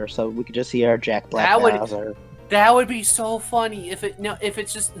Bowser, so we could just hear Jack Black Bowser. That would be so funny if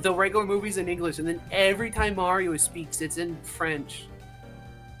it's just the regular movies in English, and then every time Mario speaks, it's in French.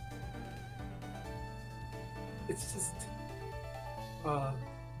 It's just.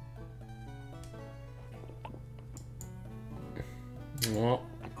 Well,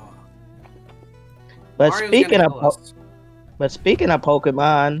 But Mario's speaking gonna of kill us.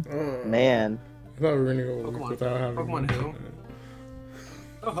 Pokemon, man, I thought we were gonna go Pokemon. without having. Pokemon who?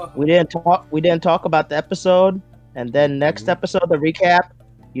 we didn't talk about the episode, and then next episode, the recap.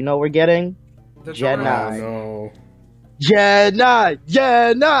 You know, we're getting The Gen Oh 9. no. Gen 9,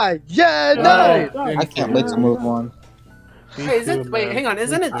 Gen 9, Gen 9. I can't wait to move on. Hey, wait, hang on,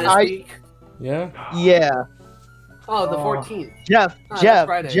 isn't it this I- week? Yeah. Yeah, Oh, the 14th. Jeff, that's Jeff,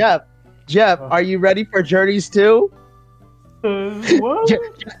 Friday. Jeff, are you ready for Journeys 2? What?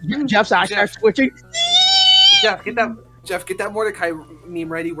 Jeff's eyes are twitching. Jeff, get that Mordecai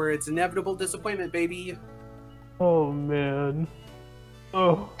meme ready where it's inevitable disappointment, baby. Oh man.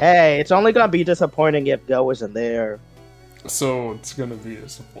 Oh. Hey, it's only gonna be disappointing if Go isn't there. So it's gonna be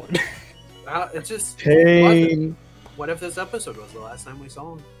disappointing. It's just Pain. What if this episode was the last time we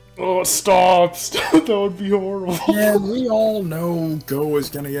saw him? Oh, stop! That would be horrible. Yeah, we all know Go is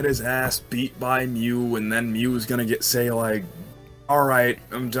gonna get his ass beat by Mew, and then Mew's gonna say like, "Alright,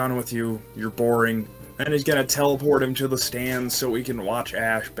 I'm done with you, you're boring." And he's gonna teleport him to the stands so we can watch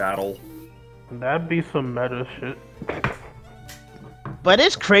Ash battle. That'd be some meta shit. But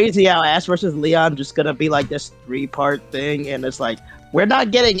it's crazy how Ash versus Leon just gonna be like this 3-part thing, and it's like we're not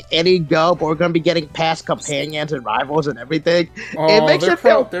getting any Go, but we're gonna be getting past companions and rivals and everything. It makes it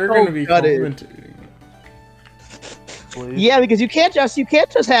feel they're so gonna be gutted. commentating. Please. Yeah, because you can't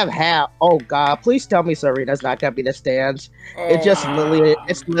just have half. Oh God, please tell me Serena's not gonna be the stands. It's just Lily.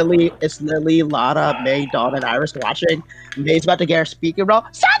 It's Lily, Lana, May, Dawn, and Iris watching. May's about to get her speaking role.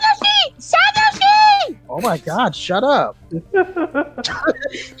 Satoshi! Satoshi! Oh my God, shut up. He's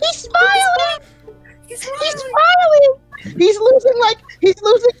smiling. He's smiling. He's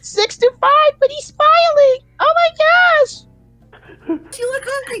losing 6-5, but he's smiling. Oh my gosh. You look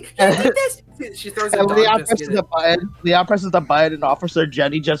hungry. You take this. She throws a And dog Leon biscuit presses in. the button. Leon presses the button, and Officer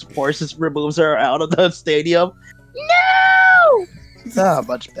Jenny just removes her out of the stadium. No! Ah,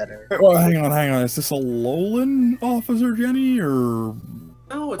 much better. Well, hang on. Is this a Alolan Officer Jenny, or...?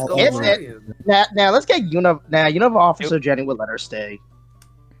 No, it's It's Galarian. Now let's get Univ. Now Univ Officer Jenny would let her stay.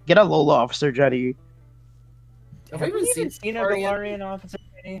 Get a Lola Officer Jenny. Have we even seen a Galarian? Galarian officer?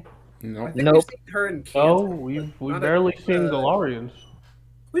 Jenny? No. I think Nope. we've seen her in No, Kansas. we've Not barely a- seen Galarians.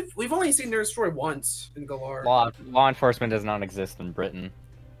 We've only seen Nurse Joy once in Galar. Law enforcement does not exist in Britain.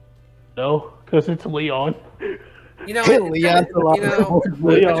 No, because it's Leon. You know, Leon's the law. you know, I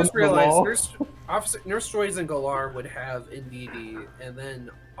Leon's just the realized law. Nurse Joy's and Galar would have Indeedee, and then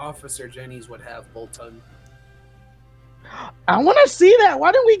Officer Jenny's would have Bolton. I want to see that.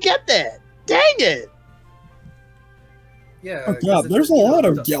 Why didn't we get that? Dang it! Yeah. Oh 'cause god, it's- there's a you know, lot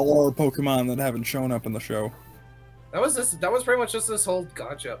of the- Galar Pokemon that haven't shown up in the show. That was pretty much just this whole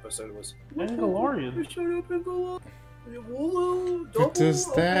gotcha episode was. And Galarian. You showed up in Galar. But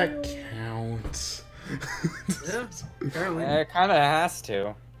does that count? Yeah, apparently. It kind of has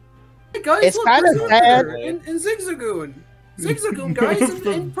to. Hey guys, It's look, kinda Berserker sad. in Zigzagoon. Zigzagoon, guys,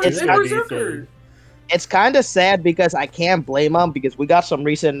 in It's Berserker. It's kind of sad because I can't blame them because we got some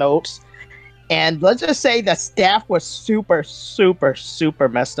recent notes, and let's just say the staff was super, super, super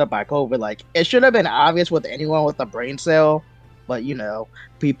messed up by COVID. Like it should have been obvious with anyone with a brain cell, but you know,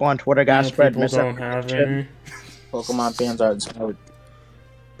 people on Twitter got spread People don't have misinformation. any. Pokemon fans are smart.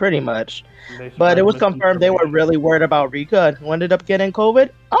 Pretty much. They But it was spread confirmed they were really worried about Rika and who ended up getting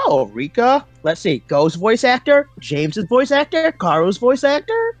COVID. Oh, Rika. Let's see. Go's voice actor, James's voice actor, Karu's voice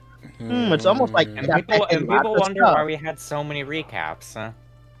actor. It's almost like And that people, affected and lots people of wonder stuff. why we had so many recaps. Huh?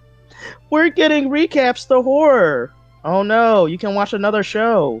 We're getting recaps the horror. Oh no, you can watch another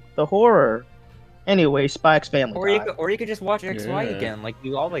show, the horror. Anyway, Spike's family. Or you could just watch XY Yeah. again, like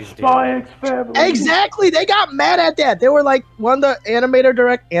you always do. Spy X Family. Exactly, they got mad at that. They were like, one of the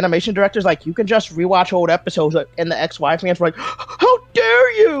animation directors, like, you can just rewatch old episodes, and the XY fans were like, how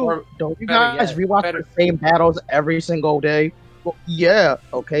dare you? Or Don't you better guys yet, rewatch better- the same battles every single day? Well, yeah.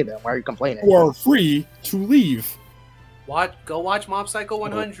 Okay then, why are you complaining? You are free to leave. Go watch Mob Psycho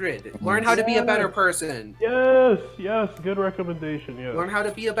 100. Learn how to be a better person. Yes, good recommendation. Yes, Learn how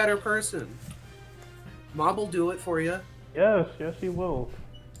to be a better person. Mob will do it for you. yes, he will.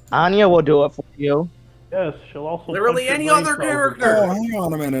 Anya will do it for you. Yes, she'll also. Literally punch any your other brain cells character. Oh, hang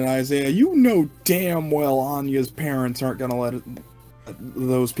on a minute, Isaiah. You know damn well Anya's parents aren't gonna let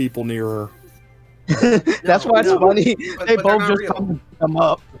those people near her. That's why it's no. funny. But They they're both not just real. come and beat them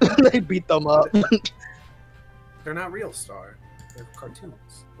up. They beat them up. They're not real Star. They're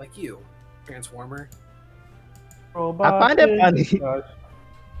cartoons. Like you, Transformer. I find it funny.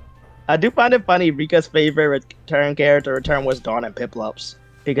 I do find it funny. Rika's favorite return character was Dawn and Piplups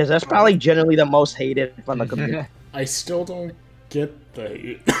because that's probably generally the most hated from the community. I still don't get the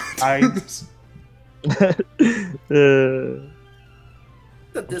hate.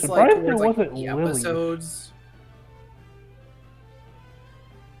 The dislike surprised there towards like wasn't the Lily. episodes.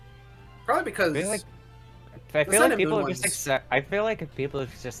 Probably because I The feel Sun like and people Moon have just ones- accept. I feel like if people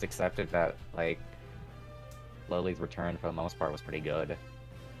have just accepted that, like, Lily's return for the most part was pretty good.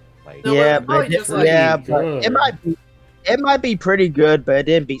 Like, No, yeah, but probably but just, like, but it might be pretty good, but it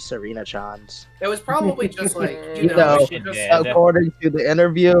didn't beat Serena Chan's. it was probably just like You know, just- according to the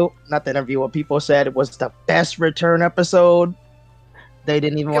interview, not the interview, what people said it was the best return episode. They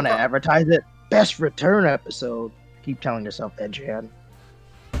didn't even want to advertise it. Best return episode. Keep telling yourself that, Jan.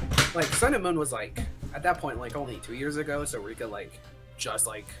 like Sun and Moon was like at that point like only 2 years ago, so Rika like just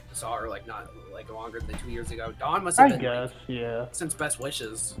like saw her like not like longer than 2 years ago. Dawn must have I been guess, like, yeah. since Best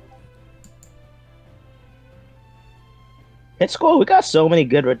Wishes. It's cool. We got so many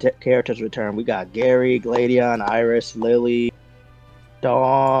good characters return. We got Gary, Gladion, Iris, Lily,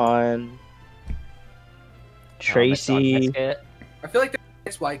 Dawn, Tracy. I feel like the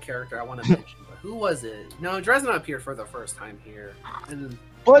next white character I want to mention, but who was it? No, Dresden appeared for the first time here, and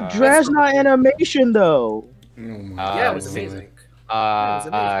But Dresna animation though. yeah, it was amazing.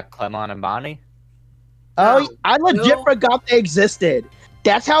 Clemon and Bonnie. Oh, I legit forgot they existed.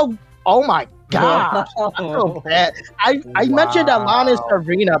 That's how. Oh my god, I feel bad. I mentioned Alana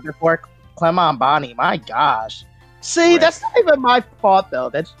Serena before Clemon Bonnie. My gosh. See, that's not even my fault though.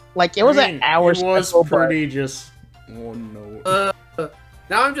 That's like it was an hour. It was special, but- pretty just. Oh no.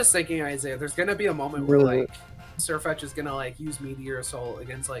 Now I'm just thinking, Isaiah, there's gonna be a moment where like Sirfetch is gonna like use Meteor Assault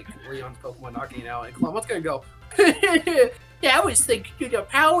against like Leon's Pokemon knocking it out, and Clement's gonna go, yeah, I was thinking to the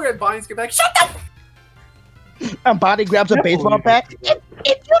power, and Bonnie's gonna be like, shut the. And Bonnie grabs a baseball bat. If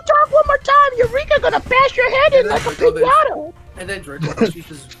you talk one more time, Eureka gonna bash your head in like a pinata. And then Draco, she's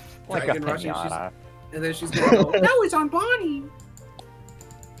just Like a dragon rushing, pinata. and then she's gonna go, that was on Bonnie.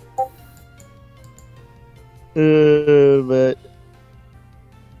 But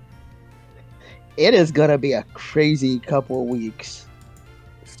it is gonna be a crazy couple weeks.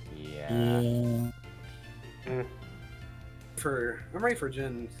 Yeah. I'm ready for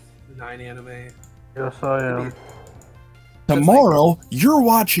Gen 9 anime. Yes, I am. Tomorrow, you're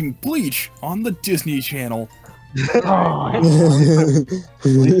watching Bleach on the Disney Channel. At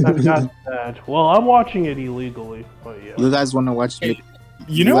least I've got that. Well, I'm watching it illegally, but yeah. You guys want to watch?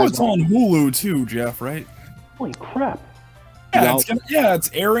 You know it's on Hulu too, Jeff, right? Holy crap! Yeah,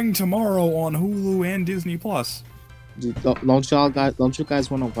 it's airing tomorrow on Hulu and Disney Plus. Don't you guys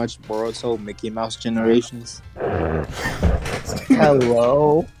want to watch Boruto Mickey Mouse Generations?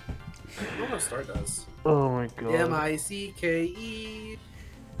 Hello. I don't know Star does. Oh my god. M-I-C-K-E.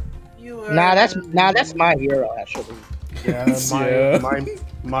 Nah, that's My Hero actually. Yeah,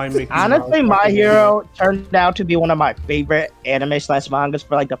 my Mickey Honestly, Mouse. My Hero turned out to be one of my favorite anime/mangas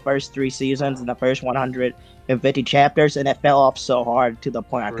for like the first 3 seasons and the first 150 chapters, and it fell off so hard to the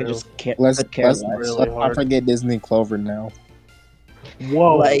point I could just care Let's less. not forget Disney Clover now.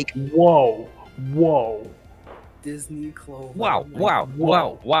 Whoa! Like- whoa! Disney Clover. Wow! Wow!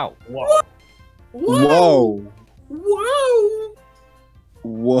 Wow! Wow! Whoa! Whoa! Whoa!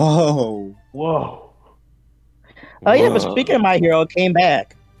 Whoa! Whoa! Oh yeah, but speaking of My Hero, it came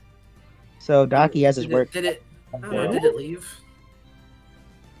back. So Daki has his work. Did it? I don't know, did it leave?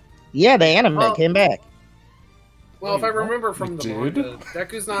 Yeah, the anime Well- came back. Well, if I remember from the did? manga,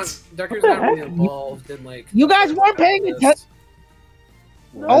 Deku's not really involved in like. You guys weren't paying attention.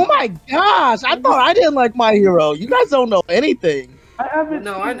 Oh my gosh! I thought I didn't like My Hero. You guys don't know anything. I haven't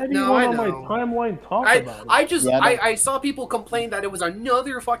No, seen I anyone on my know. timeline talk I about it. I just Yeah, I saw people complain that it was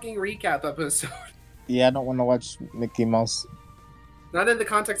another fucking recap episode. Yeah, I don't want to watch Mickey Mouse. Not in the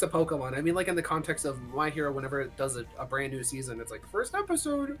context of Pokemon. I mean, like in the context of My Hero. Whenever it does a brand new season, it's like first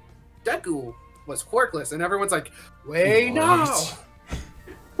episode, Deku was quirkless, and everyone's like, "Wait, no!"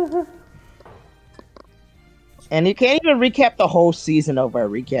 And you can't even recap the whole season over a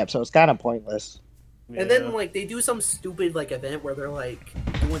recap, so it's kind of pointless. And then like they do some stupid like event where they're like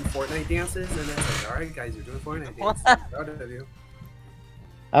doing Fortnite dances, and then it's like, "All right, guys, you're doing Fortnite dances. I'm proud of you."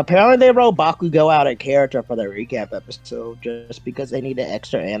 Apparently, they wrote Bakugo out of character for the recap episode just because they needed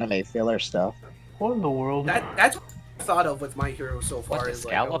extra anime filler stuff. What in the world? That's what I thought of with My Hero so far. What, Is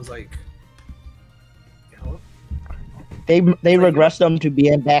like I Scallop? was like, Scallop? They regressed them to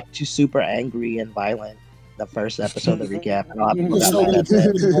being back to super angry and violent. The first episode of the recap. And I'll have to look at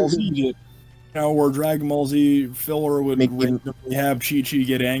that. You know, where Dragon Ball Z filler would Mickey- randomly have Chi-Chi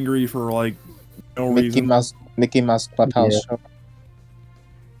get angry for like no Mickey reason. Mouse Clubhouse show.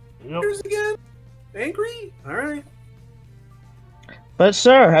 Yep. Here's again. Angry? All right. But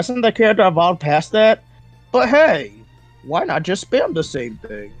sir, hasn't the character evolved past that? But hey, why not just spam the same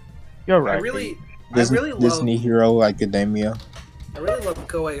thing? You're right. I really love Disney Hero Academia. I really love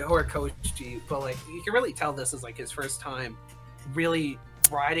Koei Horikoshi, but like you can really tell this is like his first time really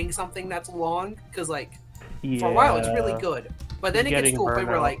riding something that's long, because like for a while it's really good, but then it gets to a point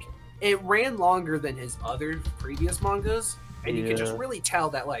where like it ran longer than his other previous mangas, and you can just really tell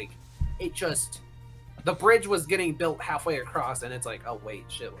that like it just the bridge was getting built halfway across, and it's like, oh wait,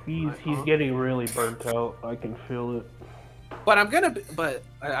 shit. He's getting really burnt out. I can feel it. But I've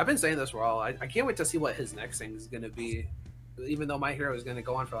been saying this for all. I can't wait to see what his next thing is gonna be. Even though My Hero is gonna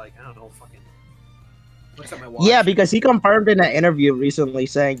go on for like, I don't know, fucking. What's up my watch? Yeah, because he confirmed in an interview recently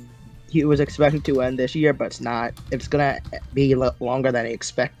saying he was expecting to end this year, but it's not. It's gonna be longer than he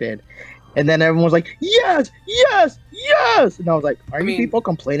expected. And then everyone was like, yes, yes, yes! And I was like, are you people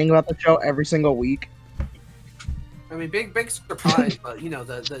complaining about the show every single week? I mean, big surprise, but you know,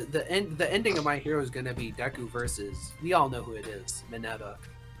 the ending of My Hero is gonna be Deku versus, we all know who it is, Mineta.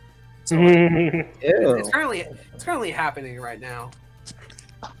 So it's currently happening right now.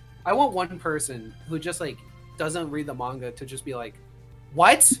 I want one person who just like doesn't read the manga to just be like,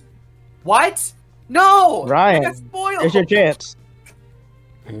 what? What? No! Ryan, I got spoiled! here's your chance.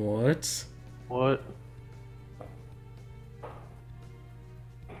 What? What?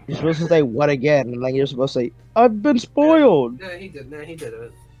 You're supposed to say what again, and then you're supposed to say, I've been spoiled. Yeah, he did. Nah, he did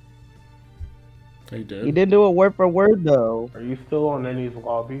it. He did? He didn't do it word for word, though. Are you still on Nenny's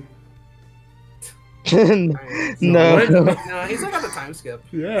lobby? No. No, he's like on the time skip.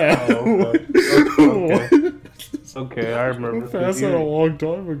 Yeah. Oh, okay. What? Okay, I remember. That's a long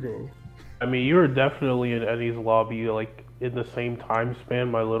time ago. I mean, you were definitely in Eddie's lobby, like, in the same time span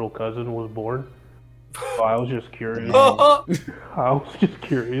my little cousin was born. So I was just curious. I was just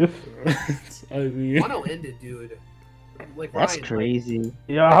curious. I mean... Wano ended, dude. Like, That's Ryan, crazy. Like,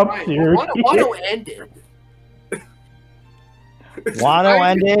 Yeah, I'm Ryan, serious. Wano ended. Wano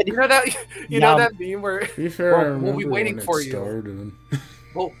ended. You know that? You know that meme where To be fair, I we'll be remember waiting when for it you. started.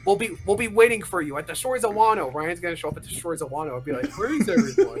 We'll be waiting for you at the shores of Wano. Ryan's gonna show up at the shores of Wano and be like, "Where is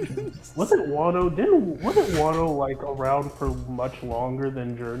everyone?" Wasn't Wano like around for much longer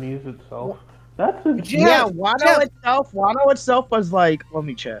than Journeys itself? That's a Yeah, Wano itself was like, let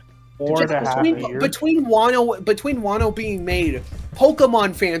me check. 4.5 years. Between Wano being made,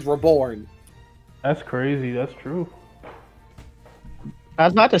 Pokemon fans were born. That's crazy. That's true. I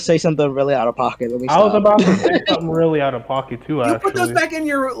was about to say something really out of pocket. Let me I was stop. about to say something really out of pocket too. You Actually, put those back in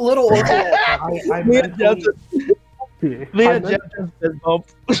your little. Yeah, I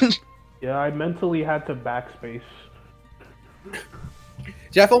mentally had to backspace.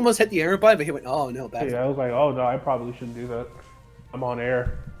 Jeff almost hit the error button, but he went, "Oh no, back." Yeah, I was like, oh no, I probably shouldn't do that. I'm on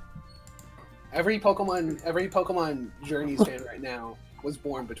air. Every Pokemon Journeys fan right now was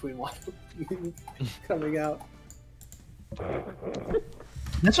born between Wano coming out.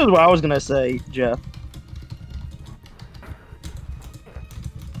 This was what I was gonna say, Jeff.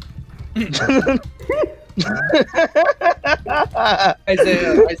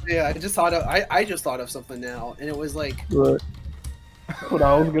 Isaiah, I just thought of something now, and it was like, What? What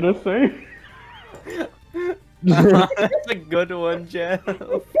I was gonna say. That's a good one, Jeff.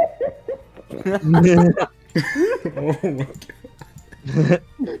 Oh my god.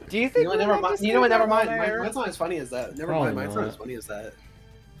 Do you think? never mind. Never mind. Mine's not as funny as that. Never mind. Mine's not as funny as that.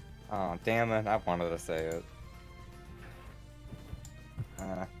 Oh damn it! I wanted to say it.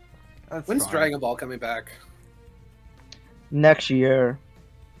 When's Dragon Ball coming back? Next year.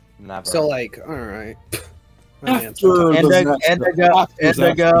 Never. So like, all right.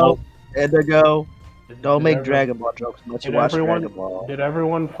 Indigo. Don't make Dragon Ball jokes unless you watch Dragon Ball. Did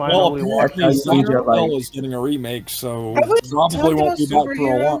everyone finally watch? Well, is getting a remake, so probably won't be back for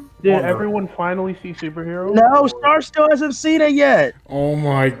a while. Did everyone finally see Superhero? No, Star still hasn't seen it yet. Oh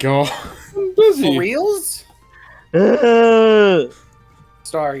my god. For reals? Ugh.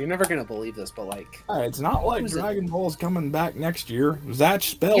 Star, you're never gonna believe this, but like, It's not like Dragon Ball's coming back next year. That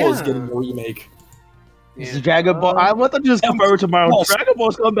Spell is getting a remake. This is Dragon Ball. I want them to just come over tomorrow. Dragon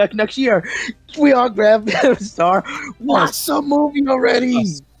Ball's coming back next year. We all grab Star. Watch the movie already.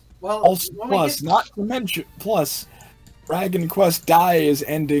 Plus, not to mention, Dragon Quest Dai is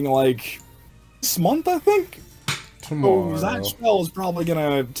ending like this month, I think. Tomorrow. So that Spell is probably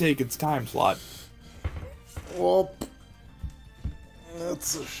gonna take its time slot. Well,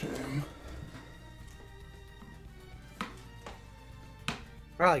 that's a shame.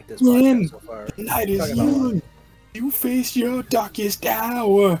 I like this Man, podcast so far. night is Talking about young. You face your darkest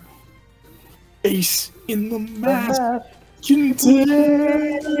hour. Ace in the mask can tell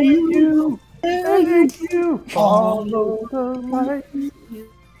you. You follow the light.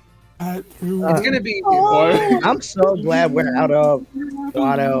 It's gonna be. I'm so glad we're out of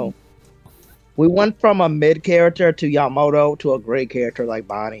Wano. We went from a mid character to Yamamoto to a great character like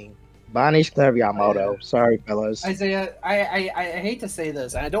Bonnie. Bonnie's clever Yamamoto. Sorry, fellas. Isaiah, I hate to say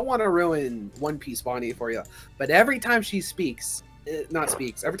this, and I don't want to ruin One Piece Bonnie for you, but every time she speaks,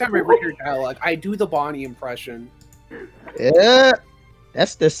 every time I read her dialogue, I do the Bonnie impression. Yeah,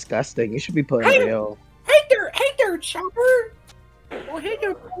 that's disgusting. You should be put in jail. Hey there, Chopper! Oh, hey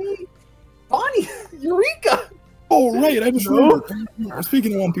there, Bonnie! Eureka! Oh, right, I just remembered.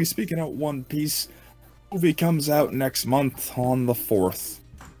 Speaking of One Piece, movie comes out next month on the 4th.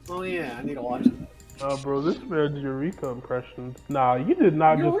 Oh yeah, I need to watch it. Oh, bro, this man's Eureka impression. Nah, you did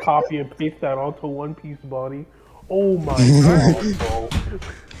not just copy and paste that onto One Piece Bonnie. Oh my god, bro.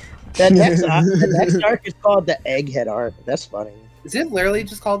 The next arc is called the Egghead arc. That's funny. Is it literally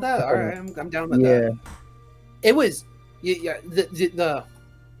just called that? All right, I'm down with that. It was,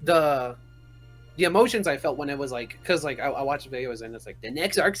 the emotions I felt when it was like, because like I watched videos and it's like the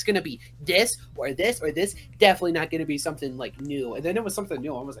next arc's gonna be this or this or this, definitely not gonna be something like new. And then it was something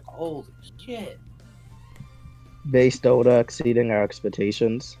new. I was like, holy shit! Based Oda exceeding our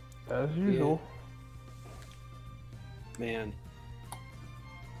expectations. As usual. Man,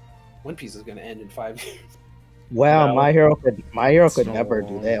 One Piece is gonna end in 5 years. Wow, No. my hero could never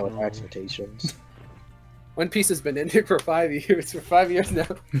do that with our expectations. One Piece has been ending for 5 years. For 5 years now.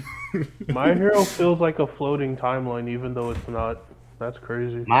 My Hero feels like a floating timeline, even though it's not. That's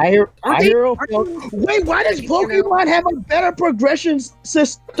crazy. My hero. Wait, why does Pokemon have a better progression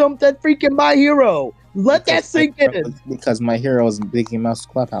system than freaking My Hero? Let that sink in. Because My Hero is Mickey Mouse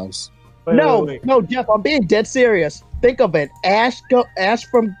Clubhouse. No, Jeff, I'm being dead serious. Think of it. Ash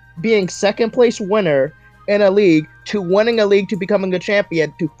from being second place winner in a league to winning a league to becoming a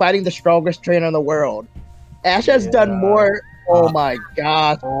champion to fighting the strongest trainer in the world. Ash has done more. Oh my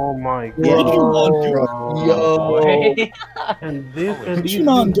god. Oh my god. Yo. And this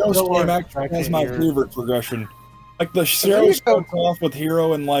Digimon Ghost game actually has my favorite progression. Like the show starts off with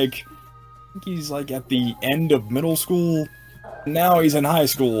Hero and like I think he's like at the end of middle school. Now he's in high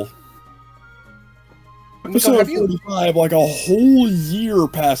school. Episode 45, like a whole year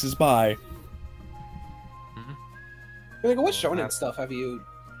passes by. Like, what shonen stuff have you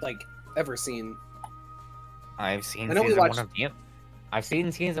like ever seen? I've seen I know we season watched- one of I've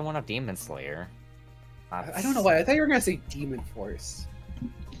seen season 1 of Demon Slayer. I don't know why. I thought you were gonna say Demon Force.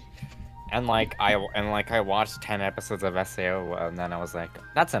 And I watched 10 episodes of SAO, and then I was like,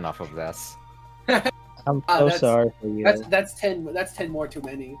 that's enough of this. I'm so sorry for you. That's 10. That's 10 more too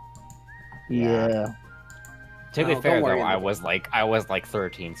many. Yeah. To be Oh, fair don't worry, though, I was like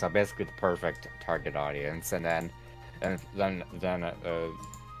 13, so basically the perfect target audience. And then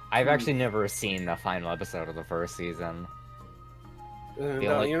I've actually never seen the final episode of the first season. The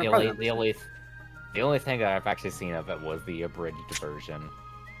only thing that I've actually seen of it was the abridged version.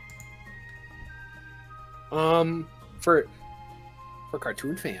 For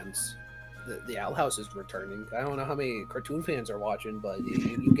cartoon fans, the Owl House is returning. I don't know how many cartoon fans are watching, but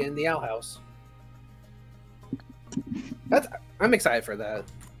you get in the Owl House. I'm excited for that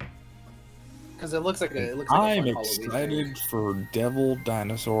because it looks like a. I'm excited for Devil,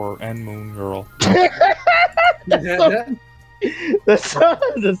 Dinosaur, and Moon Girl. That's so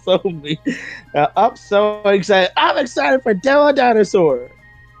mean. I'm so excited. I'm excited for Devil Dinosaur.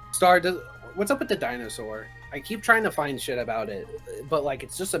 What's up with the dinosaur? I keep trying to find shit about it, but like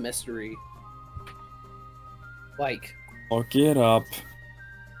it's just a mystery. Like, look it up.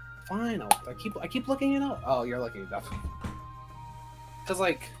 Fine, I keep looking it up. Oh, you're looking it up. Cause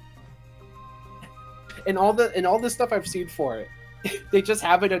like, in all the stuff I've seen for it, they just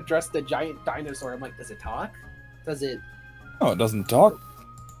haven't addressed the giant dinosaur. I'm like, does it talk? Does it? No, it doesn't talk.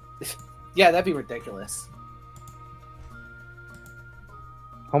 Yeah, that'd be ridiculous.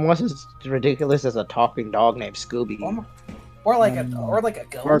 Almost as ridiculous as a talking dog named Scooby. Or like a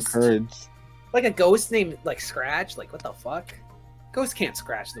ghost. Or Courage. Like a ghost named like Scratch. Like what the fuck? Ghosts can't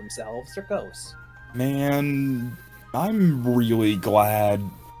scratch themselves. They're ghosts. Man, I'm really glad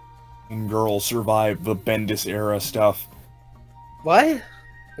Moon Girl survived the Bendis era stuff. What?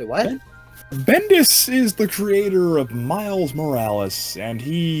 Wait, what? Bendis is the creator of Miles Morales, and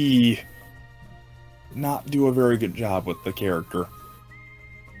he did not do a very good job with the character.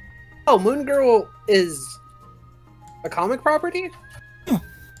 Oh, Moon Girl is a comic property?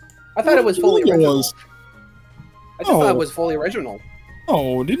 I thought it was fully original. I just thought it was fully original.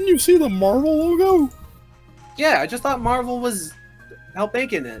 Oh, didn't you see the Marvel logo? Yeah, I just thought Marvel was help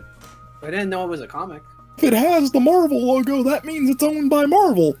making it. I didn't know it was a comic. If it has the Marvel logo, that means it's owned by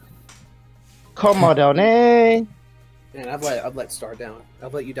Marvel. Come on down, eh? Man, I've let Star down.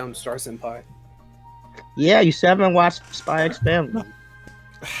 I've let you down, Star Senpai. Yeah, you still haven't watched Spy X Family.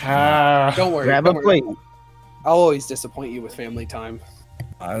 Don't worry. Grab don't a worry. plate. I'll always disappoint you with family time.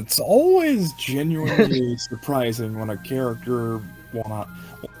 It's always genuinely surprising when a character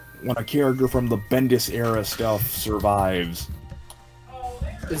when a character from the Bendis era stuff survives.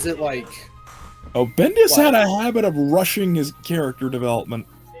 Is it like? Oh, Bendis had a habit of rushing his character development.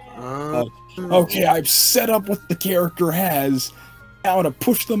 Okay, I've set up what the character has. Now to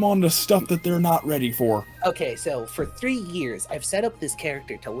push them onto stuff that they're not ready for. Okay, so for 3 years, I've set up this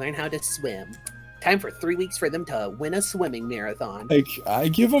character to learn how to swim. Time for 3 weeks for them to win a swimming marathon. Like, I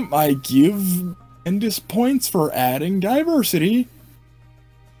give Bendis points for adding diversity.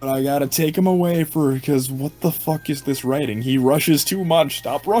 But I gotta take him away because what the fuck is this writing? He rushes too much.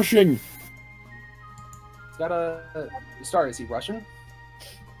 Stop rushing. It's got a Star. Is he Russian?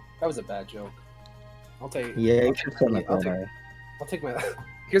 That was a bad joke. I'll take. Yeah, I'll take my.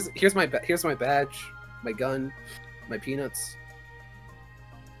 Here's my badge, my gun, my peanuts.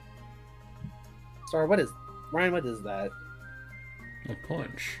 Star, what is Ryan? What is that? A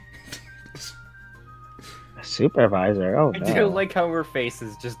punch. Supervisor. Oh, I no. do like how her face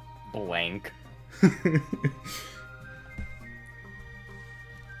is just blank. How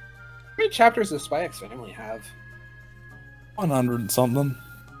many chapters does Spy X Family have? 100 and something.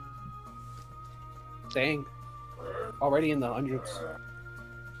 Dang. Already in the hundreds.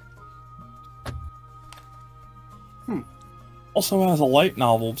 Also has a light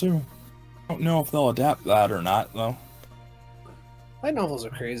novel too. Don't know if they'll adapt that or not though. Light novels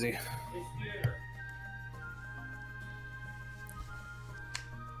are crazy.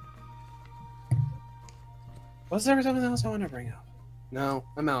 Was there something else I want to bring up? No,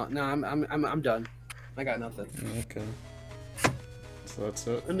 I'm out. No, I'm done. I got nothing. Okay. So that's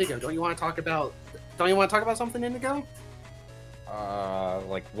it. Indigo, don't you want to talk about? Don't you want to talk about something, Indigo?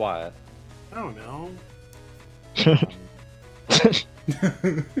 Like what? I don't know.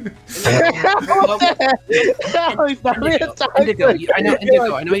 Indigo, I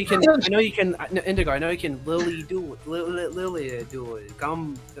know you can Lily do it.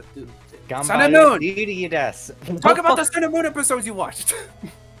 Come Sun and Moon. Talk about the Sun and Moon episodes you watched.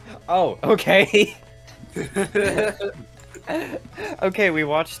 Oh, okay. Okay, we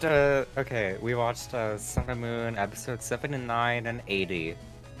watched Sun and Moon episode 7 and 9 and 80.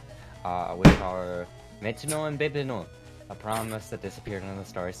 With our Mechino and Bebino, a promise that disappeared in the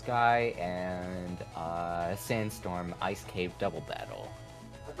starry sky, and Sandstorm Ice Cave double battle.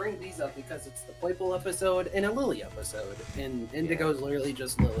 I bring these up because it's the Playful episode and a Lily episode, and Indigo's literally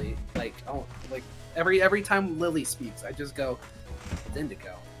just Lily. Like, every time Lily speaks, I just go, it's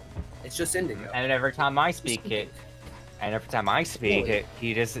Indigo. It's just Indigo. And every time I speak it, they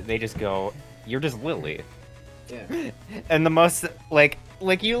just go, you're just Lily. Yeah. And the most like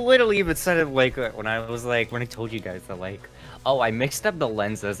you literally even said it when I told you guys that oh, I mixed up the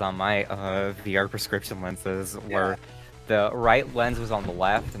lenses on my VR prescription lenses where the right lens was on the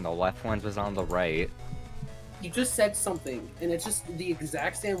left and the left lens was on the right. You just said something, and it's just the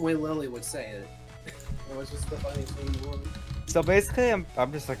exact same way Lily would say it. It was just the funniest thing in the world. So basically, I'm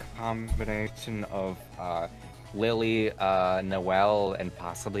just like a combination of Lily, Noelle, and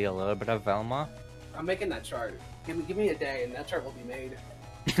possibly a little bit of Velma. I'm making that chart. Give me a day, and that chart will be made.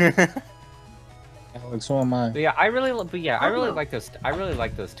 Alex, so am I. But yeah, I really like those. I really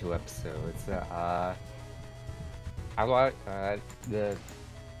like those two episodes. I like the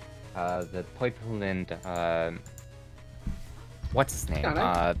Playful and what's his name?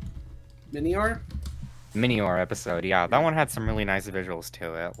 Minior episode. Yeah, that one had some really nice visuals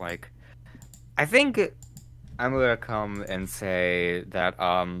to it. I think I'm gonna come and say that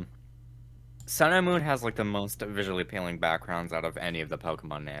Sun and Moon has the most visually appealing backgrounds out of any of the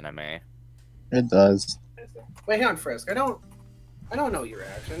Pokemon anime. It does. Wait, hang on, Frisk. I don't know your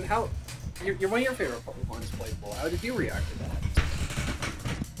reaction. You're one of your favorite Pokemon is Playful. How did you react to that?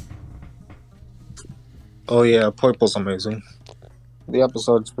 Oh yeah, Purple's amazing. The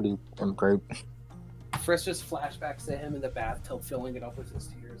episode's pretty great. Frisk just flashbacks to him in the bathtub, filling it up with his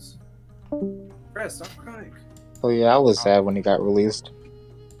tears. Frisk, stop crying. Oh yeah, I was sad when he got released.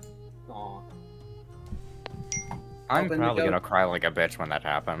 Aw. I'm probably gonna cry like a bitch when that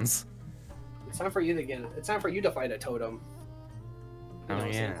happens. It's time for you to fight a totem. Oh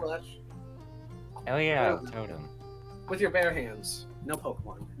yeah. Oh yeah, totem. With your bare hands. No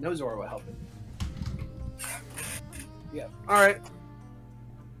Pokemon. No Zoroa helping. Yeah. Alright.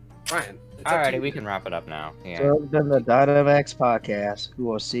 Ryan. It's up to Alrighty, you. we can wrap it up now. Yeah. So it's been the Dynamax podcast. We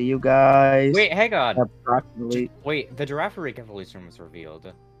will see you guys. Wait, hang on. Approximately. Wait, the Giraffe evolution was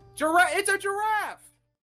revealed. It's a giraffe.